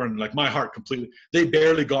dead for. And like my heart completely, they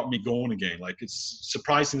barely got me going again. Like, it's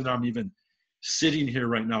surprising that I'm even sitting here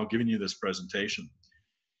right now giving you this presentation.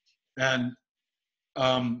 And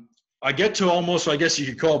I get to almost, I guess you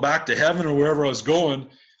could call back to heaven or wherever I was going.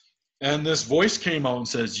 And this voice came out and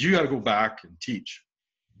says, you got to go back and teach.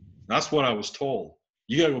 That's what I was told.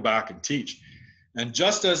 You got to go back and teach. And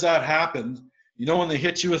just as that happened, you know, when they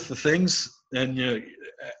hit you with the things and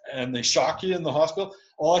they shock you in the hospital,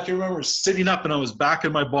 all I can remember is sitting up, and I was back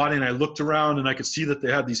in my body, and I looked around and I could see that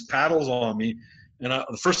they had these paddles on me. And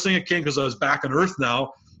the first thing that came, because I was back on earth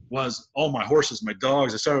now, was, oh, my horses, my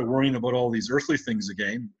dogs. I started worrying about all these earthly things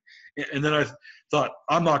again. And then I thought,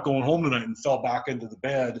 I'm not going home tonight, and fell back into the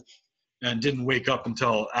bed and didn't wake up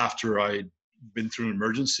until after I'd been through an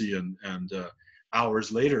emergency and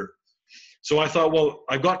hours later. So I thought, well,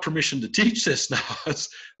 I've got permission to teach this now.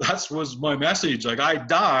 That was my message. Like, I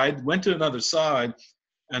died, went to another side,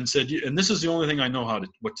 and said, and this is the only thing I know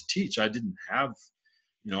what to teach. I didn't have,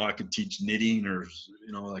 I could teach knitting or,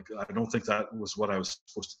 I don't think that was what I was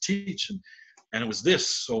supposed to teach. And it was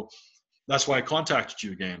this. So that's why I contacted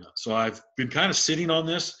you again. So I've been kind of sitting on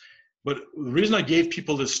this. But the reason I gave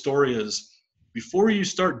people this story is, before you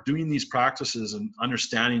start doing these practices and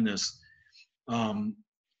understanding this,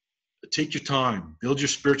 take your time, build your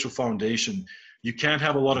spiritual foundation. You can't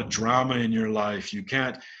have a lot of drama in your life. You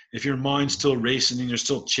can't, if your mind's still racing and you're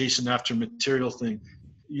still chasing after material thing,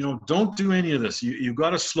 don't do any of this. You've got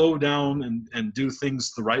to slow down and do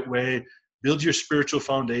things the right way. Build your spiritual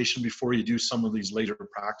foundation before you do some of these later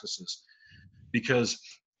practices. Because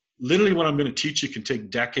literally what I'm going to teach you can take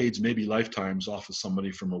decades, maybe lifetimes, off of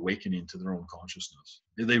somebody from awakening to their own consciousness.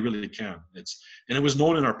 They really can. And it was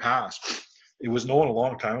known in our past. It was known a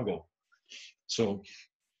long time ago. So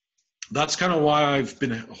that's kind of why I've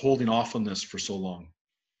been holding off on this for so long.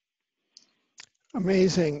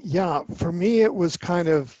 Amazing. Yeah, for me, it was kind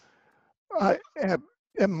of,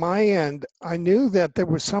 at my end, I knew that there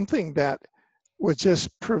was something that was just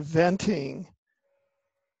preventing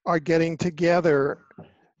our getting together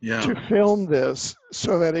to film this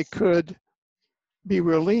so that it could be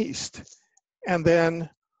released. And then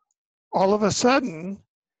all of a sudden,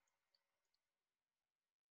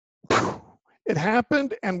 it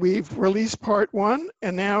happened, and we've released part 1,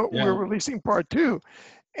 and now we're releasing part 2.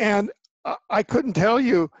 And I couldn't tell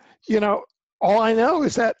you, all I know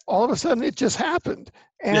is that all of a sudden it just happened.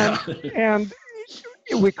 And and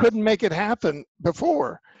we couldn't make it happen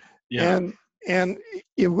before. And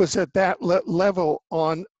it was at that level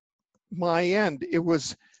on my end. It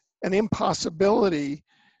was an impossibility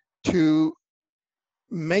to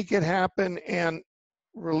make it happen and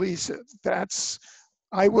release it.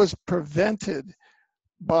 I was prevented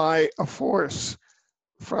by a force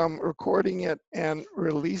from recording it and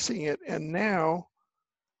releasing it, and now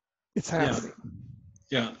it's happening.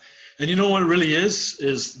 Yeah. And you know what it really is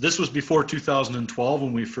this was before 2012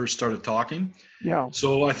 when we first started talking. Yeah.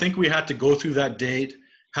 So I think we had to go through that date,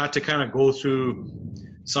 had to kind of go through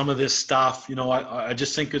some of this stuff. I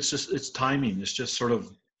just think it's timing. It's just sort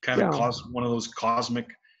of kind of one of those cosmic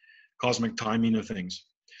timing of things.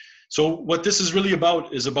 So what this is really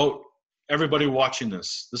about is about everybody watching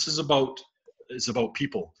this. This is about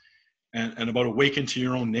people and about awaken to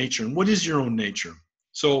your own nature. And what is your own nature?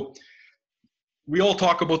 So we all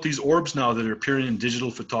talk about these orbs now that are appearing in digital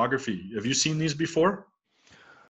photography. Have you seen these before?